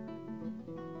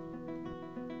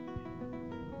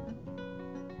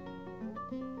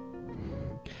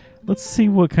 Let's see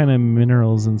what kind of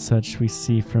minerals and such we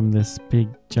see from this big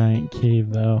giant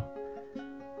cave, though.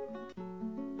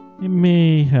 It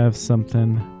may have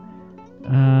something.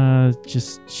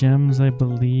 Just gems, I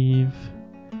believe.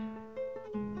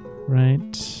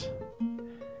 Right.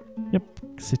 Yep,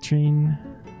 citrine.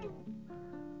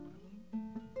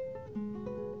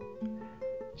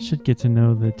 Should get to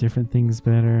know the different things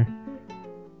better.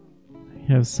 We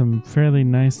have some fairly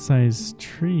nice sized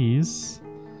trees.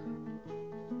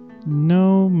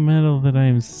 No metal that I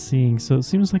am seeing, so it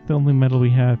seems like the only metal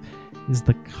we have is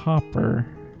the copper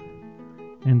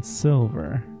and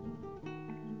silver.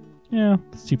 Yeah,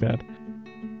 it's too bad.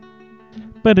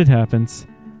 But it happens.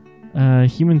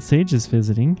 Human Sage is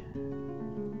visiting.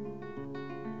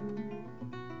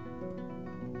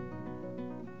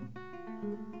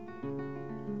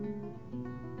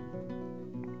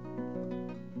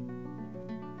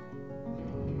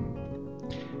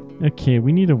 Okay,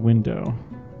 we need a window.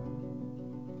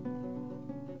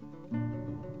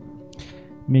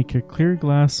 Make a clear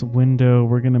glass window.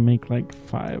 We're gonna make like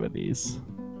 5 of these.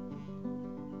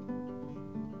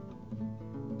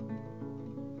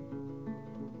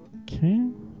 Okay.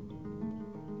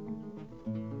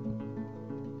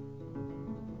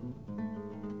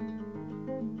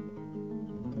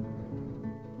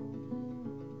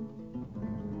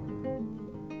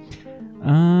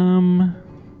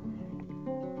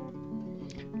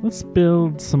 Let's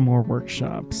build some more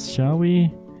workshops, shall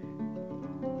we?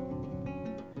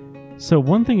 So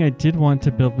one thing I did want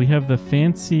to build, we have the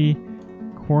fancy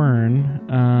quern,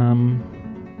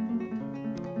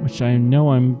 which I know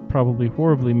I'm probably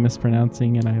horribly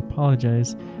mispronouncing, and I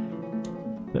apologize.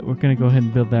 But we're going to go ahead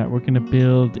and build that. We're going to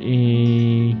build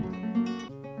a...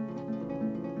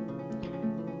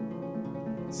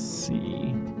 Let's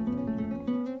see.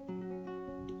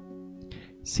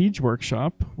 Siege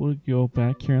workshop. We'll go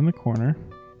back here in the corner.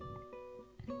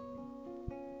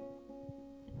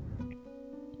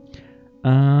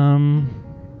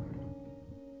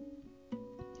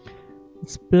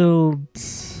 Let's build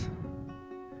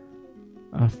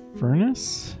a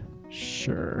furnace.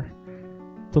 Sure.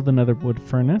 Build another wood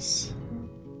furnace.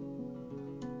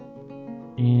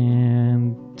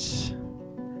 And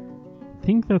I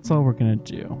think that's all we're gonna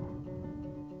do.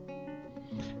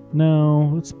 No,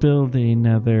 let's build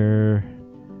another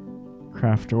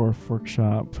craft dwarf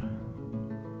workshop,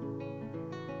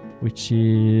 which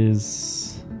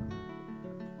is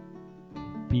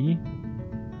B.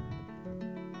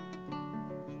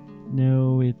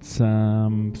 No, it's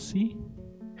C.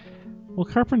 Well,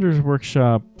 carpenter's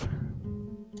workshop.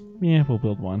 Yeah, we'll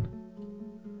build one.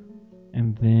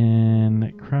 And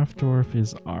then craft dwarf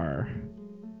is R.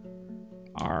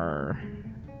 R.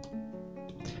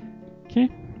 Okay,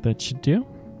 that should do.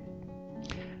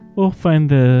 We'll find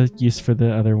the use for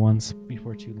the other ones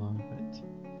before too long, but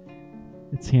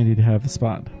it's handy to have a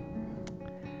spot.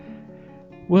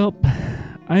 Well,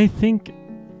 I think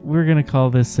we're going to call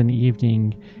this an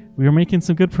evening. We are making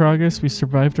some good progress. We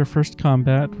survived our first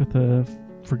combat with a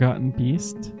forgotten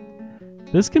beast.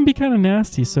 This can be kind of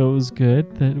nasty, so it was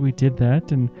good that we did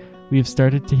that, and we have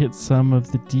started to hit some of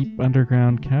the deep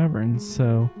underground caverns,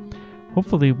 so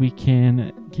hopefully we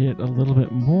can get a little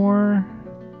bit more.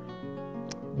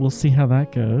 We'll see how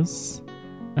that goes.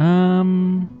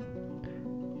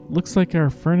 Looks like our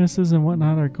furnaces and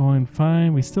whatnot are going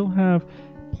fine. We still have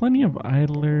plenty of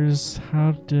idlers.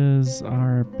 How does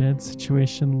our bed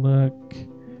situation look?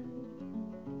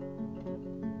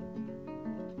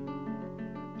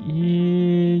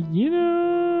 Yeah, you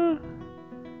know,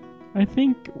 I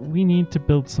think we need to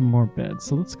build some more beds.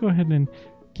 So let's go ahead and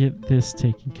get this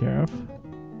taken care of.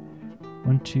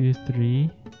 1, 2, 3.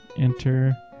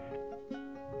 Enter.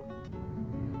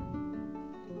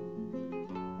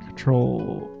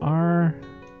 Control R.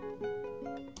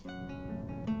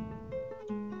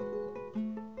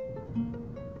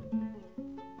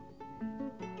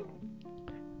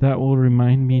 That will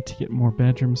remind me to get more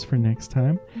bedrooms for next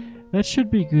time. That should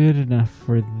be good enough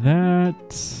for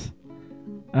that.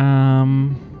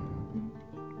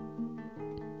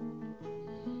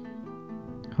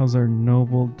 How's our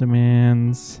noble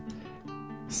demands?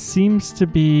 Seems to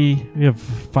be, we have a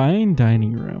fine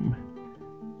dining room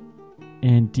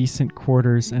and decent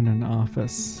quarters and an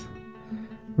office.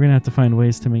 We're gonna have to find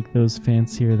ways to make those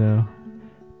fancier though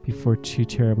before too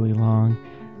terribly long.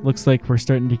 Looks like we're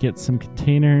starting to get some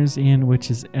containers in,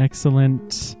 which is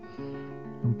excellent.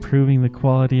 Improving the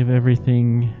quality of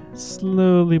everything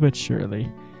slowly but surely.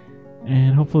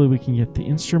 And hopefully we can get the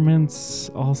instruments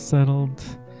all settled,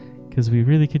 because we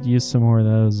really could use some more of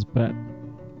those, but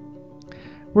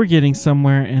we're getting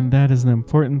somewhere, and that is an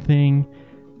important thing.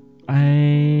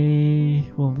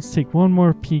 Well, let's take one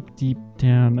more peek deep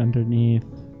down underneath.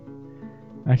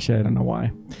 Actually, I don't know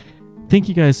why. Thank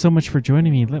you guys so much for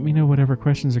joining me. Let me know whatever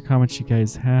questions or comments you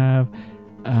guys have.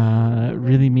 It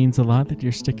really means a lot that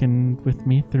you're sticking with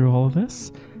me through all of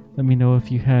this. Let me know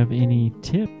if you have any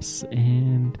tips,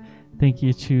 and thank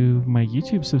you to my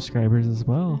YouTube subscribers as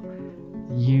well.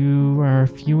 You are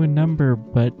few in number,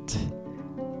 but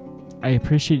I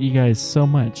appreciate you guys so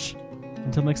much.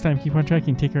 Until next time, keep on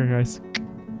tracking. Take care, guys.